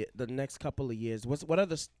couple of years? The next couple of years. What are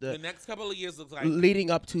the next couple of years looks like leading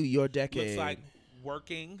up to your decade? Looks like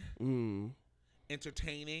working,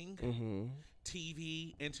 entertaining,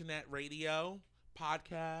 TV, internet, radio,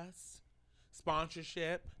 podcasts,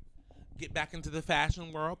 sponsorship. Get back into the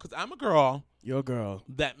fashion world because I'm a girl. You're a girl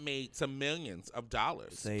that made some millions of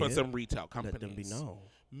dollars for some retail companies. Let them be known.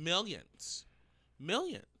 Millions.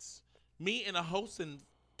 Me and a hosting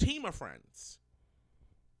team of friends.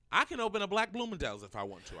 I can open a black Bloomingdale's if I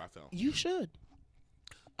want to, I feel. You should.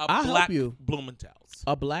 I'll help you. Bloomingdale's.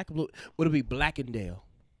 A black would it be Blackendale?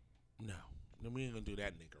 No, we ain't gonna do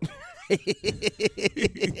that, nigga.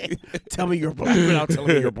 Tell me you're black without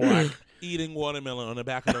telling me you're black. Eating watermelon on the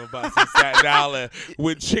back of a bus in Staten Island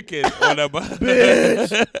with chicken on a bus.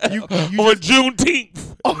 Bitch. On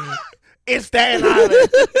Juneteenth. In Staten Island.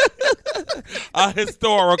 A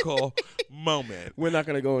historical moment. We're not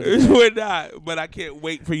gonna go into that. We're not, but I can't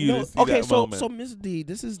wait for you to see that moment. So Miss D,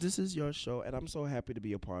 this is your show, and I'm so happy to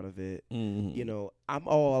be a part of it. Mm-hmm. I'm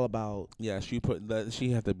all about. Yeah, she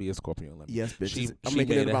have to be a Scorpio. Yes, bitch. I'm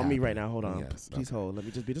making it about me right now. Hold on, yes, please hold. Let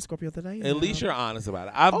me just be the Scorpio that I am. At least you're honest about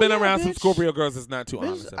it. I've been around some Scorpio girls that's not too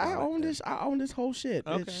honest about it. I own this whole shit.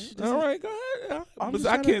 Okay, bitch. all right, go ahead.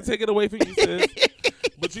 I can't take it away from you, sis.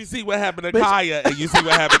 But you see what happened to Kaya, and you see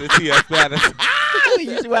what happened to T.S. Patterson.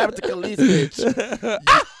 You see what happened to Khalees, bitch.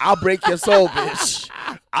 I'll break your soul, bitch.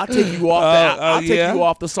 I'll take you off I'll take you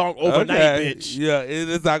off the song overnight, bitch. Yeah,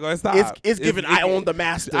 it's not gonna stop. It's given I own the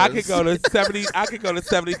masters. I could go to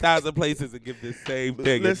 70,000 places and give this same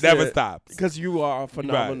thing. Listen, it never stops. Because you are a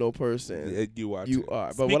phenomenal person. Yeah, you are. You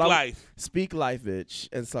are. But speak life, bitch,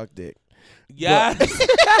 and suck dick. Yes.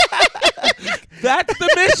 That's the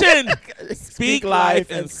mission. Speak life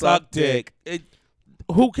and suck dick.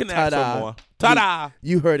 Who can ask for more? Ta-da!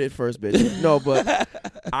 You heard it first, bitch. No, but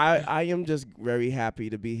I am just very happy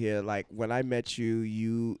to be here. Like, when I met you,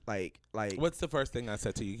 you like. What's the first thing I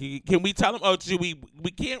said to you? Can we tell them? Oh,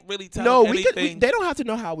 we can't really tell them anything. They don't have to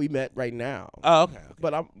know how we met right now. Oh, okay.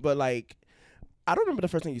 But like, I don't remember the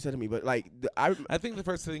first thing you said to me, but like, I think the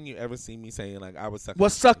first thing you ever see me saying, like, I was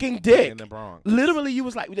sucking dick in the Bronx. Literally, you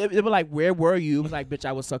was like, they were like, where were you? It was like, bitch,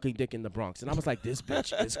 I was sucking dick in the Bronx, and I was like, this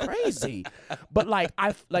bitch is crazy. But like,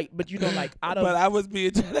 but you know, like, out of. But I was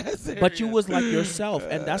being serious. But you was like yourself,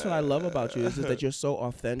 and that's what I love about you is that you're so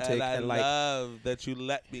authentic and I love that you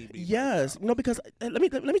let me be. Yes, myself. Because let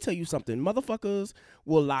me tell you something. Motherfuckers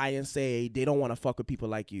will lie and say they don't want to fuck with people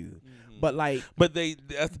like you, but like, a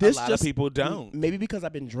lot of people don't. Maybe because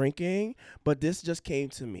I've been drinking, but this just came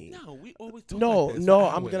to me. No, we always talk like this. No,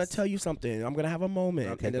 I'm gonna tell you something. I'm gonna have a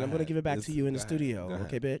moment, and then I'm gonna give it back to you in the studio.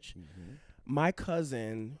 Okay, bitch. Mm-hmm. My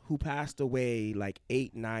cousin, who passed away like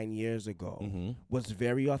 8-9 years ago, was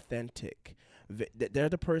very authentic. They're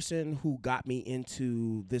the person who got me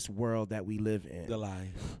into this world that we live in. The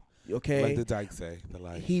life. Okay. Like the Dyke say, the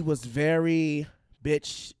life. He was very,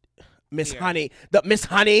 bitch, Miss Honey. Miss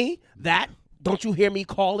Honey, that, don't you hear me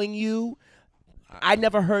calling you? I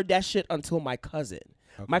never heard that shit until my cousin.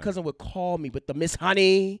 Okay. My cousin would call me with the Miss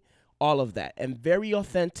Honey, all of that. And very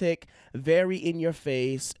authentic, very in your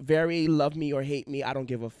face, very love me or hate me, I don't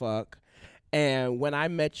give a fuck. And when I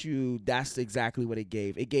met you, that's exactly what it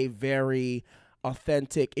gave. It gave very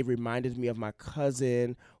authentic. It reminded me of my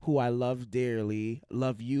cousin, who I love dearly,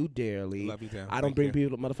 love you dearly. Love you down. I don't bring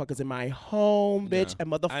people, motherfuckers, in my home, bitch, at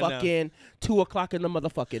motherfucking 2 o'clock in the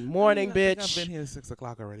motherfucking morning, bitch. I've been here at 6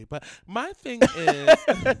 o'clock already. But my thing is,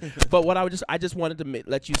 but what I just wanted to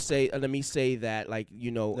let me say that, like,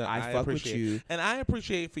 I fuck with you, and I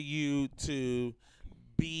appreciate for you to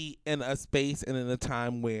be in a space and in a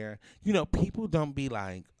time where, people don't be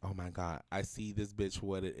like, oh my God, I see this bitch for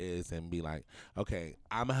what it is, and be like, okay,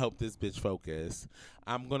 I'm going to help this bitch focus.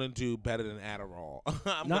 I'm going to do better than Adderall.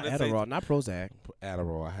 Not Adderall, not Prozac.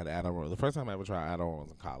 Adderall. I had Adderall. The first time I ever tried Adderall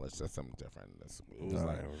was in college. That's something different. It was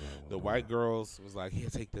the white girls was like, here,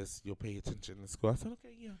 take this. You'll pay attention in school. I said,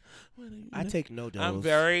 okay, yeah. I take no dose.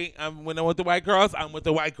 When I'm with the white girls, I'm with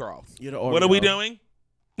the white girls. You're the Oreo. What are we doing?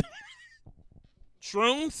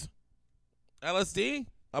 Shrooms, LSD,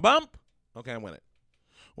 a bump. Okay, I'm with it.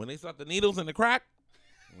 When they start the needles in the crack,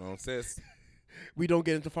 sis, We don't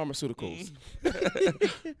get into pharmaceuticals.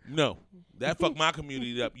 No, that fucked my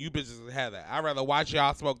community up. You bitches have that. I'd rather watch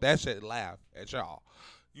y'all smoke that shit and laugh at y'all.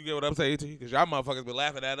 You get what I'm saying to you? Because y'all motherfuckers been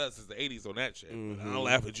laughing at us since the 80s on that shit. But I don't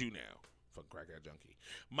laugh at you now. Fuck crackhead junkie.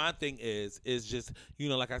 My thing is just,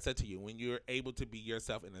 like I said to you, when you're able to be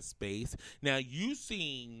yourself in a space. Now, you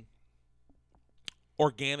seen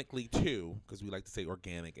organically too, because we like to say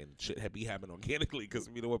organic and shit be happening organically because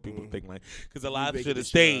we know what people think like. Because a lot of shit is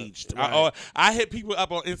staged. Right. I hit people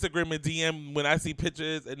up on Instagram and DM when I see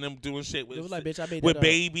pictures and them doing shit with like, bitch, I made with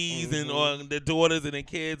babies and their daughters and their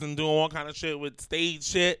kids and doing all kind of shit with stage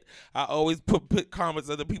shit. I always put comments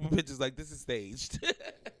of the people pictures like this is staged.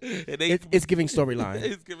 And it's giving storyline.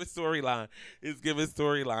 It's giving storyline. It's giving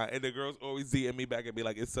storyline. And the girls always DM me back and be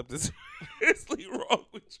like, "It's something seriously wrong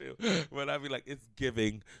with you." But I be like, "It's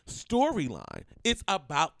giving storyline." It's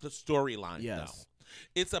about the storyline, though.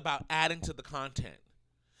 It's about adding to the content.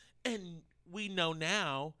 And we know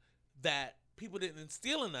now that people didn't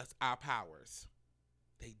instill in us our powers.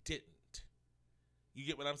 They didn't. You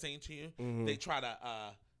get what I'm saying to you? Mm-hmm. They try to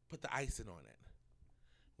put the icing on it.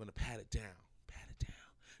 We're going to pat it down.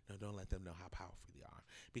 No, don't let them know how powerful they are,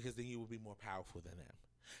 because then you will be more powerful than them.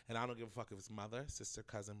 And I don't give a fuck if it's mother, sister,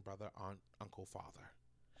 cousin, brother, aunt, uncle, father.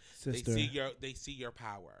 Sister. They see your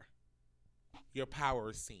power. Your power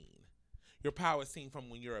is seen. Your power is seen from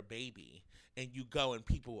when you're a baby and you go and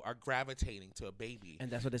people are gravitating to a baby.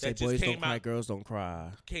 And that's what they say, boys don't cry, girls don't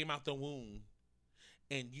cry. Came out the womb.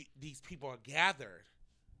 And these people are gathered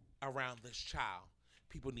around this child.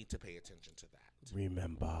 People need to pay attention to that.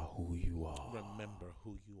 Remember who you are. Remember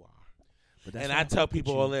who you are. And I tell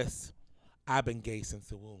people all this. I've been gay since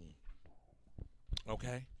the womb.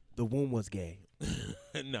 Okay? The womb was gay.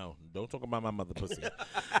 No, don't talk about my mother pussy.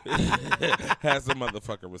 Have some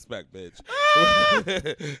motherfucking respect, bitch.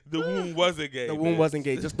 The womb wasn't gay. The womb wasn't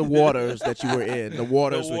gay. Just the waters that you were in. The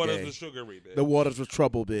waters were gay. The waters were sugary, bitch. The waters were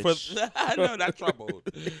trouble, bitch. No, not troubled.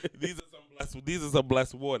 These are some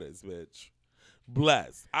blessed waters, bitch.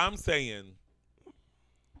 Blessed. I'm saying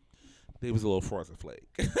they was a little Frosted Flake.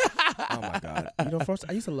 Oh my God! I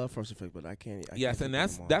used to love Frosted Flake, but I can't. Yes, and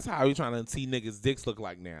that's how we trying to see niggas' dicks look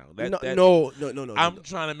like now. No. I'm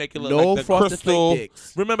trying to make it look like the Frosted crystal. Flake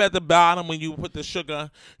dicks. Remember at the bottom when you put the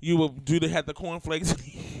sugar, you would had the cornflakes.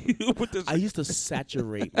 I used to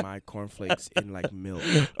saturate my cornflakes in like milk.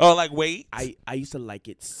 Oh, like wait. I used to like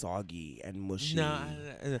it soggy and mushy. No. I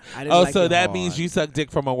didn't like so it that hard. means you suck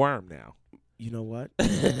dick from a worm now. You know what?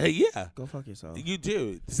 Yeah. Go fuck yourself. You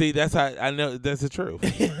do. See, that's how I know that's the truth.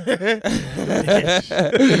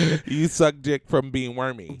 You suck dick from being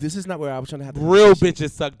wormy. This is not where I was trying to have the real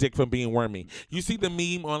bitches suck dick from being wormy. You see the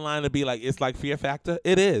meme online to be like, it's like Fear Factor?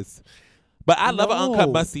 It is. But I love an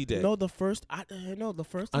uncut musty dick. No, the first time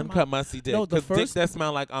uncut musty dick. No, the first dicks that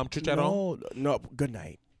smell like chicharron. No, good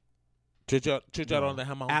night. Chicharron de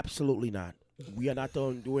jamón. Absolutely not. We are not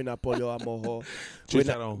doing that pollo amojo.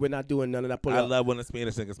 We're not doing none of that pollo. I love when a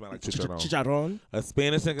Spanish nigga smell like chicharron. Chicharron? A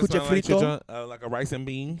Spanish nigga smell like chicharron, like a rice and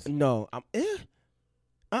beans? No.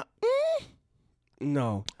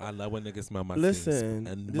 No. I love when niggas smell musty. Listen,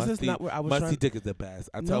 and this is not where I was musty dick is the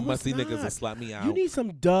best. I tell musty niggas to slap me out. You need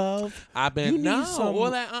some Dove. All that. You need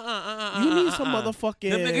some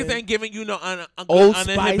motherfucking. Them niggas ain't giving you no Old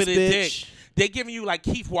uninhibited Spice, dick. bitch. They giving you like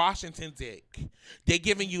Keith Washington dick. They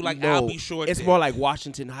giving you like Albie Shore dick. It's more like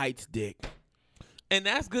Washington Heights dick. And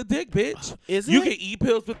that's good dick, bitch. Is it? You get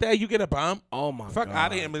E-pills with that. You get a bump. Oh, my God. Fuck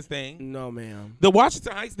out of here, Miss Thing. No, ma'am. The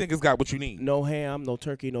Washington Heights niggas got what you need. No ham, no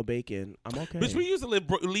turkey, no bacon. I'm okay. Bitch, we used to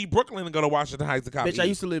leave Brooklyn and go to Washington Heights to copy. Bitch, I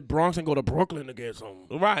used to live Bronx and go to Brooklyn to get some.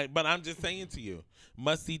 Right, but I'm just saying to you,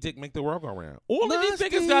 musty dick make the world go round. All of these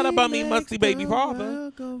niggas got a bummy musty baby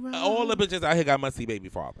father. All the bitches out here got musty baby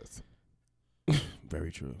fathers.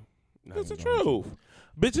 Very true. That's the truth.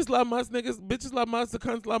 Bitches love must, niggas. Bitches love must. The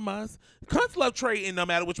cunts love must. Cunts love trading no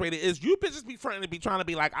matter which way it is. You bitches be fronting to be trying to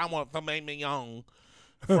be like, I want filet mignon.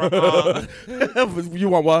 You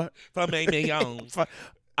want what? Filet mignon.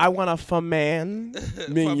 I want a faman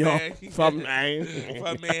mignon. Filet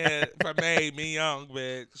mignon,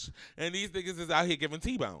 bitch. And these niggas is out here giving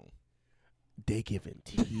T-bone. They giving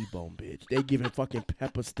T-bone, bitch. They giving fucking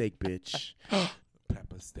pepper steak, bitch.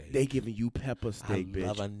 Pepper steak. They giving you pepper steak, bitch. I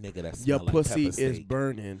love a nigga that your smell like pussy pepper steak. is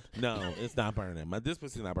burning. No, it's not burning. This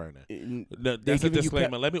pussy not burning. No, that's a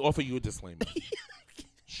disclaimer. Let me offer you a disclaimer.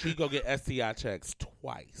 She go get STI checks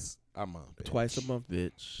twice a month. Bitch. Twice a month,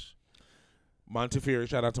 bitch. Montefiore,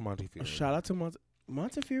 shout out to Montefiore. Shout out to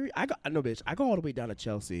Montefiore? I go all the way down to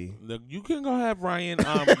Chelsea. Look, you can go have Ryan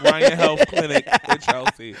Health Clinic in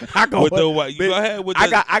Chelsea. I go with the what? You go ahead with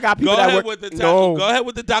the. I got people that work. Go ahead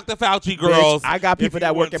with the Dr. Fauci girls. Bitch, I got people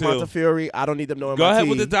that work at Montefiore. I don't need them knowing. Go ahead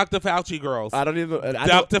with the Dr. Fauci girls. I don't even.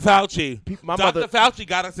 Dr. Fauci. Dr. Fauci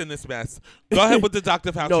got us in this mess. Go ahead with the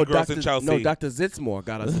Dr. Fauci girls in Chelsea. No, Dr. Zitzmore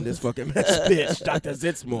got us in this fucking mess, bitch. Dr.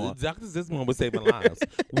 Zitzmore. Dr. Zitzmore was saving lives.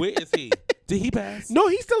 Where is he? Did he pass? No,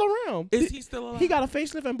 he's still around. Is he still alive? He got a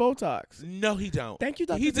facelift and Botox. No, he don't. Thank you,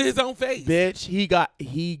 Dr. He did his own face. Bitch, he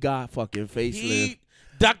got fucking facelift.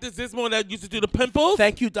 Dr. Zitzmore that used to do the pimples?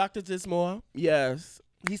 Thank you, Dr. Zitzmore. Yes.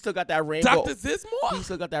 He still got that rainbow. Dr. Zitzmore? He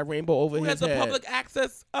still got that rainbow over his head. Who has the public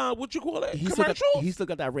access, what you call it, commercials? He still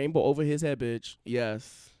got that rainbow over his head, bitch.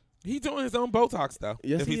 Yes. He's doing his own Botox, though.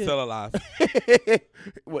 Yes, if he's still alive.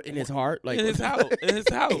 What, in his heart? Like in his house. In his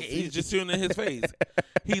house. He's just shooting in his face.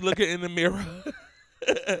 He looking in the mirror.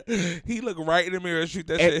 He looked right in the mirror and shoot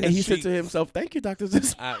that shit. And he said to himself, "Thank you, Dr.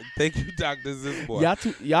 Zitzmore." Thank you, Dr.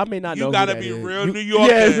 Zitzmore. Y'all may not know. You gotta be real New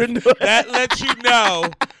Yorkers. That lets you know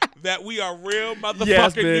that we are real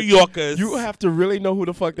motherfucking New Yorkers. You have to really know who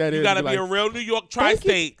the fuck that is. You gotta be a real New York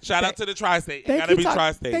tri-state. Shout out to the tri-state. You gotta be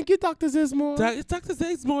tri-state. Thank you, Dr. Zitzmore. Dr.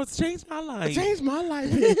 Zitzmore, it's changed my life. It changed my life,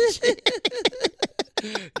 bitch.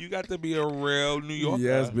 You got to be a real New Yorker.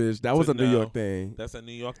 Yes, bitch. That was a New York thing. That's a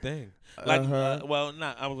New York thing. Like, well,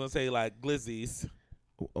 not. I was gonna say like glizzies.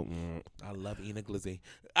 I love eating a glizzy.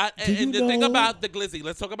 And the thing about the glizzy,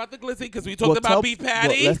 let's talk about the glizzy because we talked about beef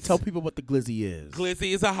patties. Let's tell people what the glizzy is.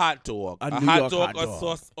 Glizzy is a hot dog. A hot dog or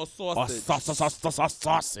sausage.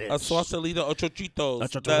 Sausage. A sausalito or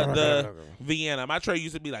chochitos. The Vienna. My tray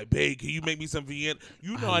used to be like, babe, can you make me some Vienna?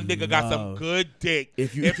 You know a nigga got some good dick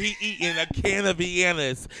if he eating a can of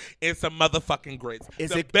Viennas and some motherfucking grits.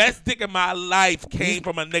 The best dick in my life came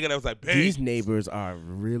from a nigga that was like, babe. These neighbors are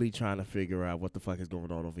really trying to figure out what the fuck is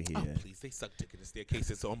going on over here. Oh, please, they suck dick in the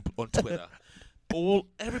staircases on Twitter.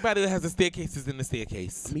 Everybody that has a staircase is in the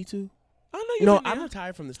staircase. Me too. I know you. No, I'm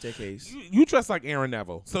retired from the staircase. You dress like Aaron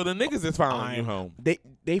Neville, so the niggas is following you home.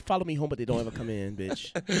 They follow me home, but they don't ever come in,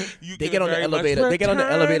 bitch. They get on the elevator. They get on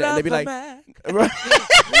the elevator and they be like,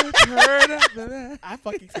 I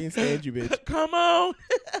fucking can't stand you, bitch. Come on.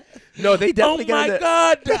 No, they definitely get on the.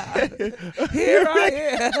 Oh my God. Here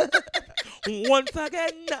I am. Once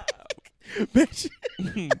again. Bitch.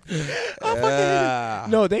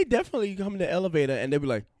 No, they definitely come in the elevator and they be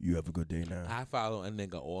like, "You have a good day now." I follow a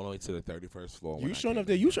nigga all the way to the 31st floor. You showing up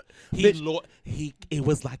there? It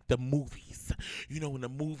was like the movies. You know, in the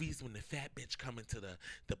movies when the fat bitch come into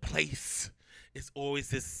the place, it's always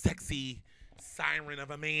this sexy siren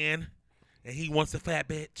of a man. And he wants a fat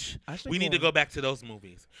bitch. We need to go back to those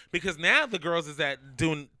movies because now the girls is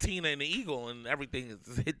doing Tina and the Eagle and everything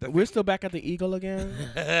is hit the. We're still back at the Eagle again.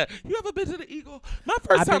 You ever been to the Eagle? My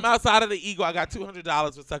first time outside of the Eagle, I got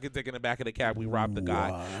 $200 for sucking dick in the back of the cab. We robbed the guy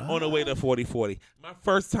on the way to 4040. My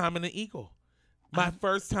first time in the Eagle. My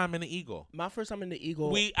first time in the Eagle.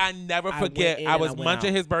 I never forget. I was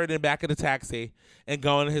munching his bird in the back of the taxi and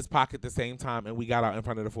going in his pocket at the same time, and we got out in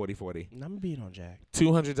front of the 4040. I'm being on Jack.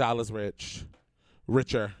 $200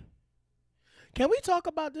 richer. Can we talk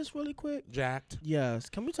about this really quick? Jacked. Yes.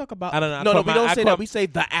 Can we talk about? I don't know. No, we don't say that. We say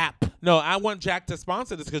the app. No, I want Jack to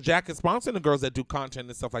sponsor this because Jack is sponsoring the girls that do content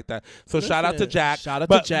and stuff like that. So shout out to Jack.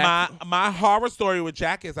 To Jack. My horror story with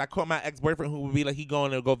Jack is I caught my ex-boyfriend who would be like he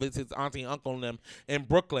going to go visit his auntie and uncle and them in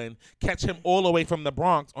Brooklyn, catch him all the way from the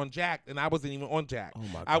Bronx on Jack, and I wasn't even on Jack. Oh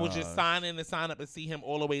my God. I was just sign up and see him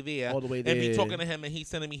all the way there. And be talking to him and he's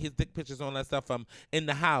sending me his dick pictures on that stuff from in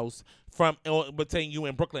the house from between you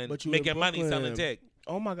in Brooklyn, making money selling dick.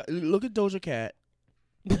 Oh my God! Look at Doja Cat.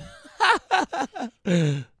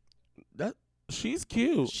 She's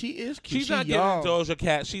cute. She is cute. She's not young. giving Doja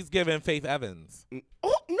Cat. She's giving Faith Evans.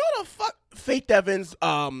 Oh no, the fuck, Faith Evans,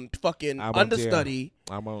 fucking understudy.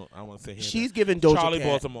 I won't say him. She's giving Doja Charlie Cat.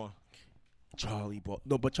 Baltimore.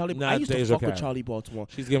 No, but Charlie. Not I used to fuck with Charlie Baltimore.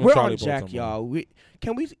 She's giving We're Charlie on Jack, Baltimore.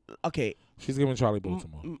 y'all. Okay. She's giving Charlie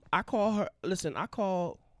Baltimore. I call her. Listen, I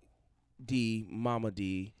call D Mama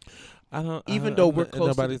D. Even though we're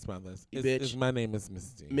close. Nobody's mothers. My name is Miss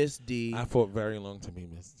D. Miss D. I fought very long to be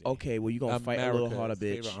Miss D. Okay, well, you're going to fight a little harder,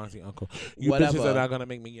 bitch. Favorite auntie, uncle. You bitches are not going to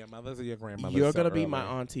make me your mothers or your grandmothers. You're going to be my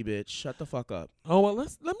auntie, bitch. Shut the fuck up. Oh, well,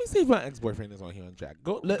 let me see if my ex-boyfriend is on here on Jack.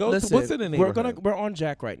 Listen, what's in the neighborhood? We're on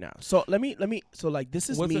Jack right now. So let me, so like, this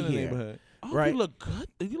is what's me in the here. Neighborhood? Oh, right? You look good.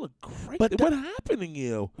 You look great. But what happened to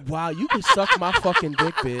you? Wow, you can suck my fucking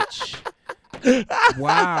dick, bitch.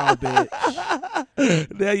 Wow,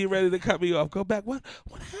 bitch. Now you ready to cut me off. Go back. What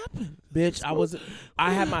happened? Bitch,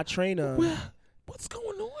 I had my trainer. what's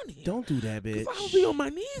going on here? Don't do that, bitch. I'll be on my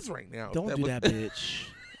knees right now. Don't do that, bitch.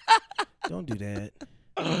 Don't do that.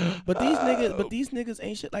 But these niggas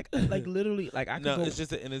ain't shit. Like literally, like I could no, go. it's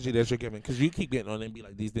just the energy that you're giving because you keep getting on there and be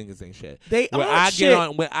like, these niggas ain't shit. They when aren't I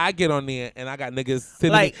shit. When I get on there and I got niggas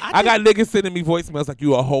sending Like, me, I got niggas sending me voicemails like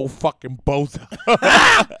you a whole fucking bozo.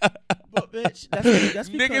 But bitch, that's because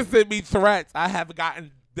niggas send me threats. I have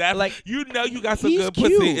gotten that. Like, you know, you got some good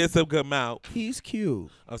cute. pussy and some good mouth. He's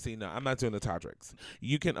cute. Oh, see, no, I'm not doing the Todrick's.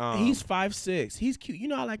 You can. He's 5'6". He's cute. You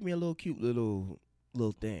know, I like me a little cute little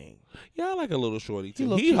thing. Yeah, I like a little shorty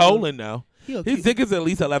too. He holding now. His dick is at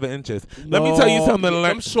least 11 inches. Let me tell you something.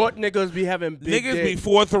 Them short niggas be having big niggas dick. be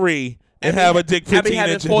 4'3" and have a dick 15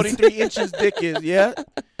 inches. 43 inches dick is, yeah.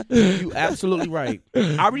 You absolutely right.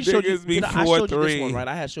 I already showed you. I showed you this one, right?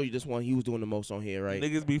 I had showed you this one. He was doing the most on here, right?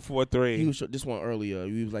 Niggas be 4'3". He was this one earlier.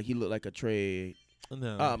 He was like, he looked like a tray.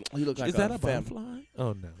 No. He looked like is that a butterfly?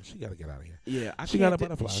 Oh no, she gotta get out of here. Yeah, she got a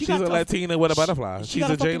butterfly. She's a Latina with a butterfly. She's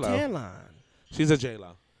a J-Lo. She's a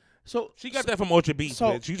J-Lo. So she got that from Orchard Beach,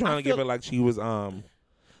 bitch. You trying to give it like she was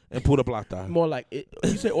in Puerto Plata. More like it.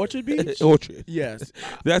 You say Orchard Beach? Orchard. Yes.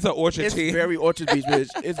 That's an Orchard Tea. It's very Orchard Beach, bitch.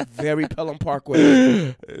 It's very Pelham Parkway.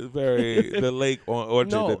 It's very the lake on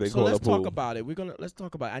Orchard that they call a pool. Let's talk about it. Let's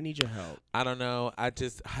talk about it. I need your help. I don't know. I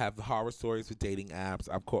just have horror stories with dating apps.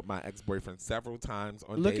 I've caught my ex-boyfriend several times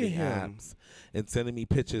on dating apps and sending me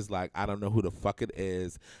pictures like I don't know who the fuck it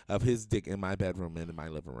is of his dick in my bedroom and in my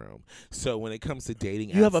living room. So when it comes to dating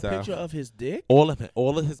apps, you have a picture of his dick? All of it,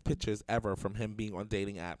 all of his pictures ever from him being on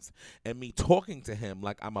dating apps and me talking to him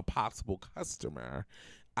like I'm a possible customer.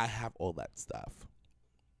 I have all that stuff.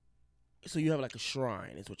 So you have like a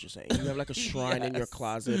shrine, is what you're saying. You have like a shrine in your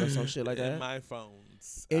closet or some shit like that? In my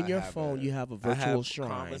phones. In your phone, you have a virtual shrine.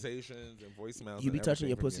 Conversations and voicemails. You be touching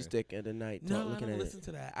your pussy stick at the night. No, I don't listen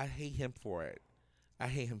to that. I hate him for it. I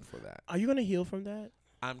hate him for that. Are you going to heal from that?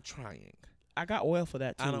 I'm trying. I got oil for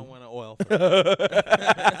that, too. I don't want oil for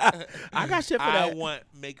that. I got shit for that. I want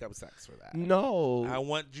makeup sex for that. No. I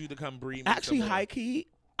want you to come breathe. Actually, high key,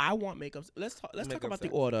 I want makeup. Let's talk about the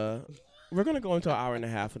order. We're going to go into an hour and a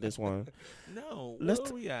half for this one. No. Where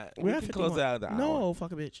are we at? We can close out the hour. No,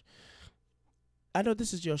 fuck a bitch. I know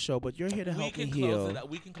this is your show, but you're here to help me heal.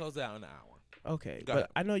 We can close it out in an hour. Okay.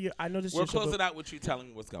 But I know this is your show. We'll close it out with you telling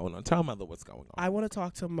me what's going on. Tell Mother what's going on. I want to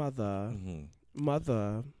talk to Mother. Mm-hmm.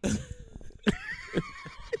 Mother.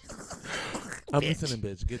 I'm listening,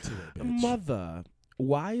 bitch. Get to it, bitch. Mother,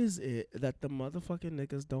 why is it that the motherfucking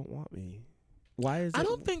niggas don't want me? Why is it? I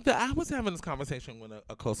don't think that I was having this conversation with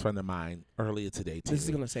a close friend of mine earlier today. This is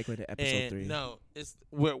gonna segue to episode 3. No,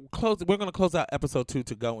 we're gonna close out episode 2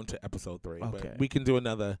 to go into episode 3. Okay. But we can do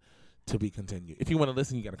another to be continued. If you want to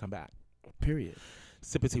listen, you gotta come back. Period.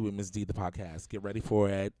 Sippin Tea with Ms. D, the podcast. Get ready for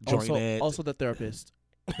it. Join it. Also the therapist.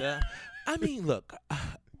 I mean, look,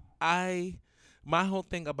 my whole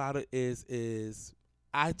thing about it is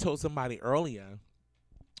I told somebody earlier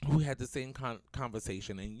who had the same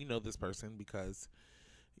conversation, and you know this person because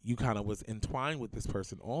you kind of was entwined with this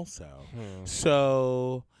person also.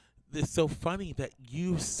 So it's so funny that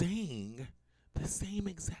you saying the same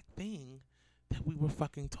exact thing that we were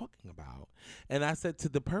fucking talking about. And I said to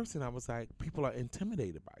the person, I was like, people are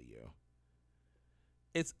intimidated by you.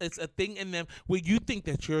 It's a thing in them where you think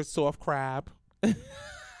that you're a soft crab.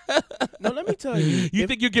 No, let me tell you. You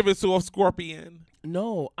think you're giving soft scorpion?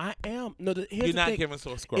 No, I am. No, you're not giving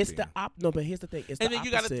soft scorpion. It's the No, but here's the thing. It's and the then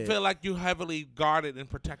you opposite. gotta feel like you're heavily guarded and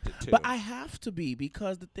protected too. But I have to be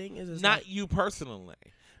because the thing is not you personally,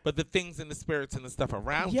 but the things and the spirits and the stuff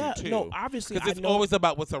around you too. No, obviously, because it's always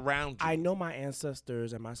about what's around you. I know my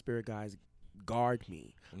ancestors and my spirit guides guard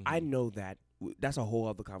me. Mm-hmm. I know that. That's a whole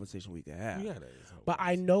other conversation we can have. Yeah, that is. But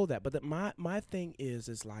I know that. But my thing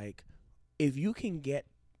is like, if you can get.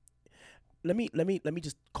 Let me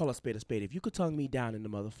just call a spade a spade. If you could tongue me down in the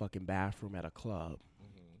motherfucking bathroom at a club,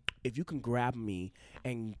 if you can grab me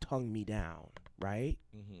and tongue me down, right?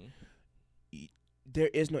 There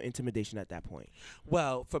is no intimidation at that point.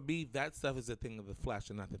 Well, for me, that stuff is a thing of the flesh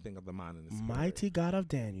and not the thing of the mind and the spirit. Mighty God of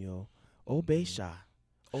Daniel, obey Shah,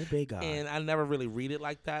 obey God. And I never really read it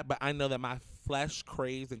like that, but I know that my flesh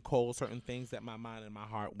craves and calls certain things that my mind and my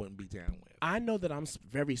heart wouldn't be down with. I know that I'm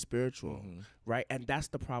very spiritual, right? And that's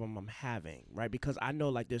the problem I'm having, right? Because I know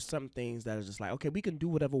like there's some things that are just like, okay, we can do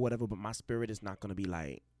whatever, but my spirit is not going to be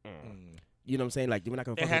like, you know what I'm saying? Like we're not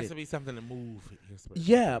going to. It has to be something to move your spirit.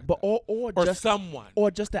 Yeah, but or just someone,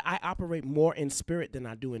 or just that I operate more in spirit than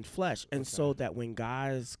I do in flesh, and so that when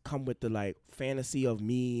guys come with the like fantasy of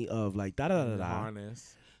me of like da da da da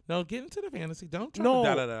harness. No, get into the fantasy. Don't try to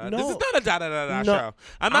da-da-da. No. This is not a da-da-da-da show.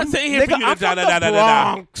 I'm not saying here for you to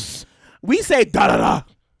da-da-da-da-da. da. We say da-da-da.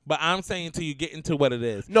 But I'm saying to you, get into what it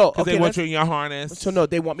is. No, because they want you in your harness. So no,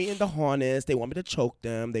 they want me in the harness. They want me to choke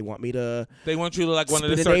them. They want me to. They want you to like one of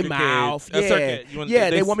the spit in circuit their mouth. kids. Yeah,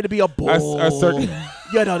 they want me to be a bull. A circuit.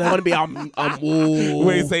 Yeah, no, they want to be a bull.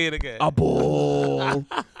 Wait, say it again. A bull.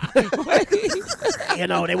 You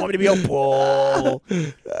know, they want me to be a bull.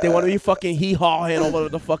 They want to be fucking hee-hawing all over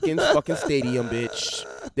the fucking stadium, bitch.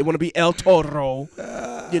 They want to be El Toro.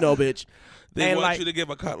 You know, bitch. They want you to give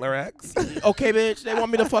a Cutler X. Okay, bitch. They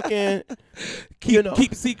want me to fucking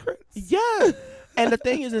keep secrets. Yeah. And the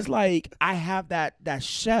thing is like I have that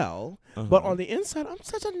shell, but on the inside, I'm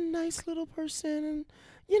such a nice little person,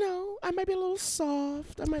 and I might be a little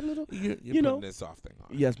soft. I might you're putting this soft thing on.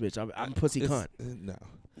 Yes, bitch. I'm pussy cunt. No.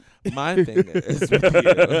 My thing is with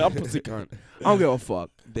you. I'm pussy cunt. I don't give a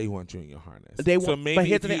fuck. They want you in your harness. So maybe but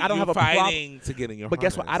here's the thing, I don't have a problem to get in your harness. But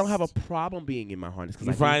guess what? I don't have a problem being in my harness.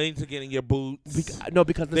 You're fighting to get in your boots.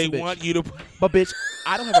 Because they listen, want you to. But bitch,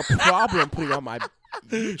 I don't have a problem putting on my.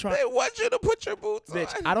 They want you to put your boots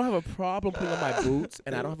bitch, on. I don't have a problem putting on my boots,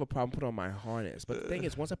 and I don't have a problem putting on my harness. But the thing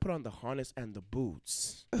is, once I put on the harness and the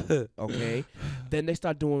boots, okay, then they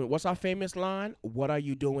start doing, what's our famous line? What are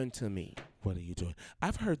you doing to me? What are you doing?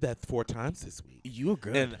 I've heard that 4 times this week. You're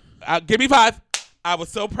good. And give me 5. I was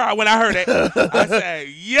so proud when I heard it. I said,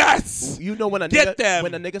 yes. You know when a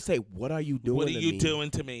nigga say, what are you doing to me? What are you doing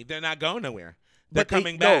to me? They're not going nowhere. They're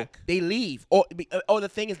coming back. No, they leave. Or the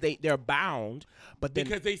thing is, they're bound. But then,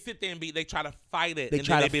 because they sit there and they try to fight it. They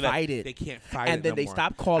try to fight it. They can't fight it. And then they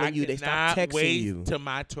stop calling you. They stop texting you. To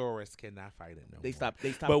my tourists cannot fight it no more. They stop.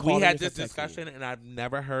 But we had this discussion, and I've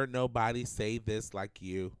never heard nobody say this like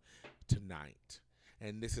you tonight.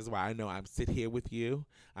 And this is why I know I'm sit here with you.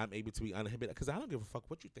 I'm able to be uninhibited because I don't give a fuck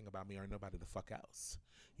what you think about me or nobody the fuck else.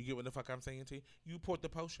 You get what the fuck I'm saying to you? You poured the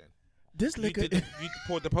potion. This liquor, you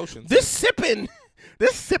poured the potion. This sipping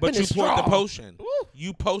is strong. But you poured the potion. Ooh.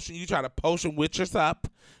 You try to potion witch us up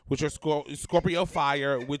with your Scorpio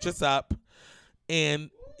fire, witch us up, and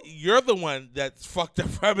you're the one that's fucked up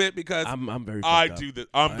from it because I'm very. I do this.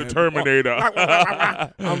 I'm the Terminator.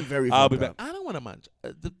 I'm very. I'll be back. back. I don't want to munch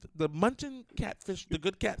the munching catfish, the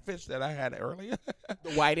good catfish that I had earlier.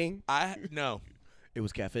 The whiting. No, it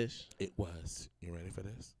was catfish. It was. You ready for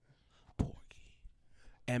this?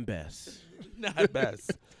 And best. Not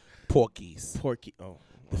best. Porkies. Oh.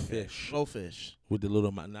 The fish. Blowfish. With the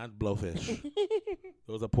little, not blowfish.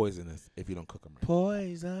 Those are poisonous if you don't cook them right.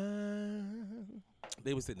 Poison.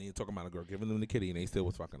 They were sitting there talking about a girl, giving them the kitty, and they still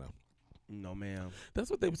was fucking up. No, ma'am. That's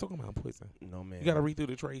what they was talking about, poison. No, ma'am. You got to read through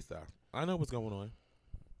the trade stuff. I know what's going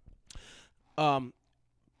on.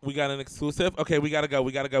 We got an exclusive. Okay, we gotta go.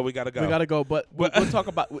 But we'll talk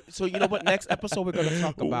about. So you know what? Next episode we're gonna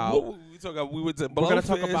talk about. We're gonna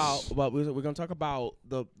talk about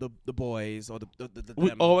the boys or the.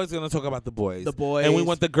 We're always gonna talk about the boys. The boys, and we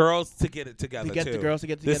want the girls to get it together too. The girls to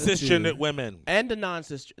get together. The cisgender women and the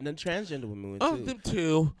non-cis and the transgender women too. Oh, them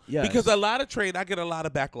too. Yes. Because a lot of trade, I get a lot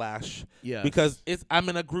of backlash. Yeah. Because I'm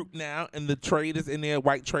in a group now, and the trade is in there,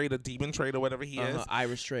 white trade, or demon trade, or whatever he is.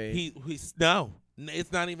 Irish trade. No.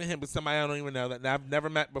 It's not even him, but somebody I don't even know that I've never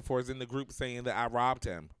met before is in the group saying that I robbed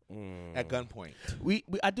him at gunpoint.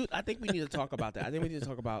 I think we need to talk about that. I think we need to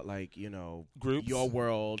talk about groups, your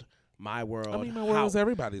world, my world. I mean, my world is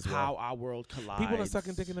everybody's world. How our world collides. People are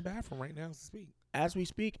sucking dick in the bathroom right now as we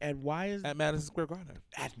speak. And why is at Madison Square Garden?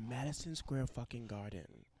 At Madison Square fucking Garden.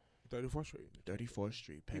 34th Street. 34th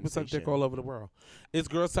Street. Penn People suck Station. dick all over the world. It's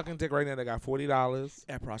girls sucking dick right now. They got $40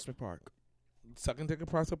 at Prospect Park. Sucking dick in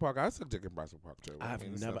Prospect Park. I suck dick in Prospect Park too.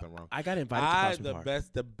 Nothing wrong. I got invited to Prospect Park.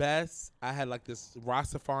 The best. I had like this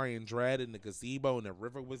Rastafarian dread in the gazebo, and the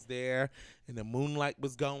river was there, and the moonlight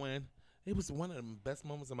was going. It was one of the best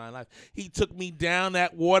moments of my life. He took me down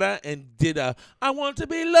that water and did I want to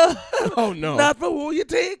be loved. Oh, no. Not for who you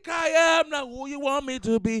think I am, not who you want me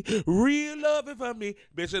to be. Real loving for me.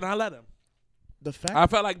 Bitch, and I let him. I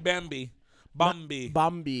felt like Bambi.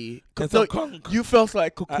 So you felt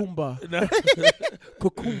like Cucumba.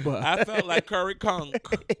 Cucumba. I felt like Curry Conk.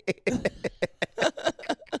 In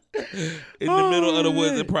the middle of the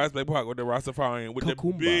woods in Prospect Park with the Rastafarian. With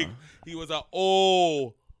Cucumba. The big, he was an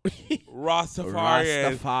old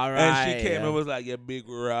Rastafarian. And she came and was like, "You big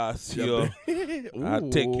Ras, yo. I'll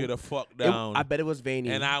take you the fuck down." I bet it was veiny.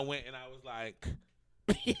 And I went and I was like,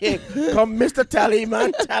 come Mr.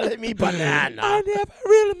 Tallyman telling me banana. I never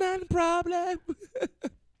really man problem.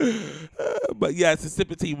 But yes, it's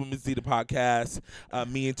Sippin Tea with Miss D, the podcast.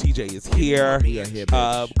 Me and TJ is here.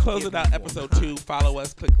 Closing out episode 2. Follow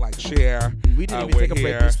us, click like, share. We didn't even take a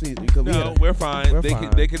break this week. We're fine.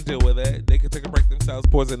 They can deal with it. They can take a break themselves,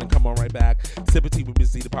 pause it, and come on right back. Sippin Tea with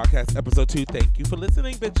Miss D, the podcast, episode 2. Thank you for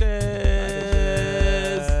listening, bitches. Bye, bitches.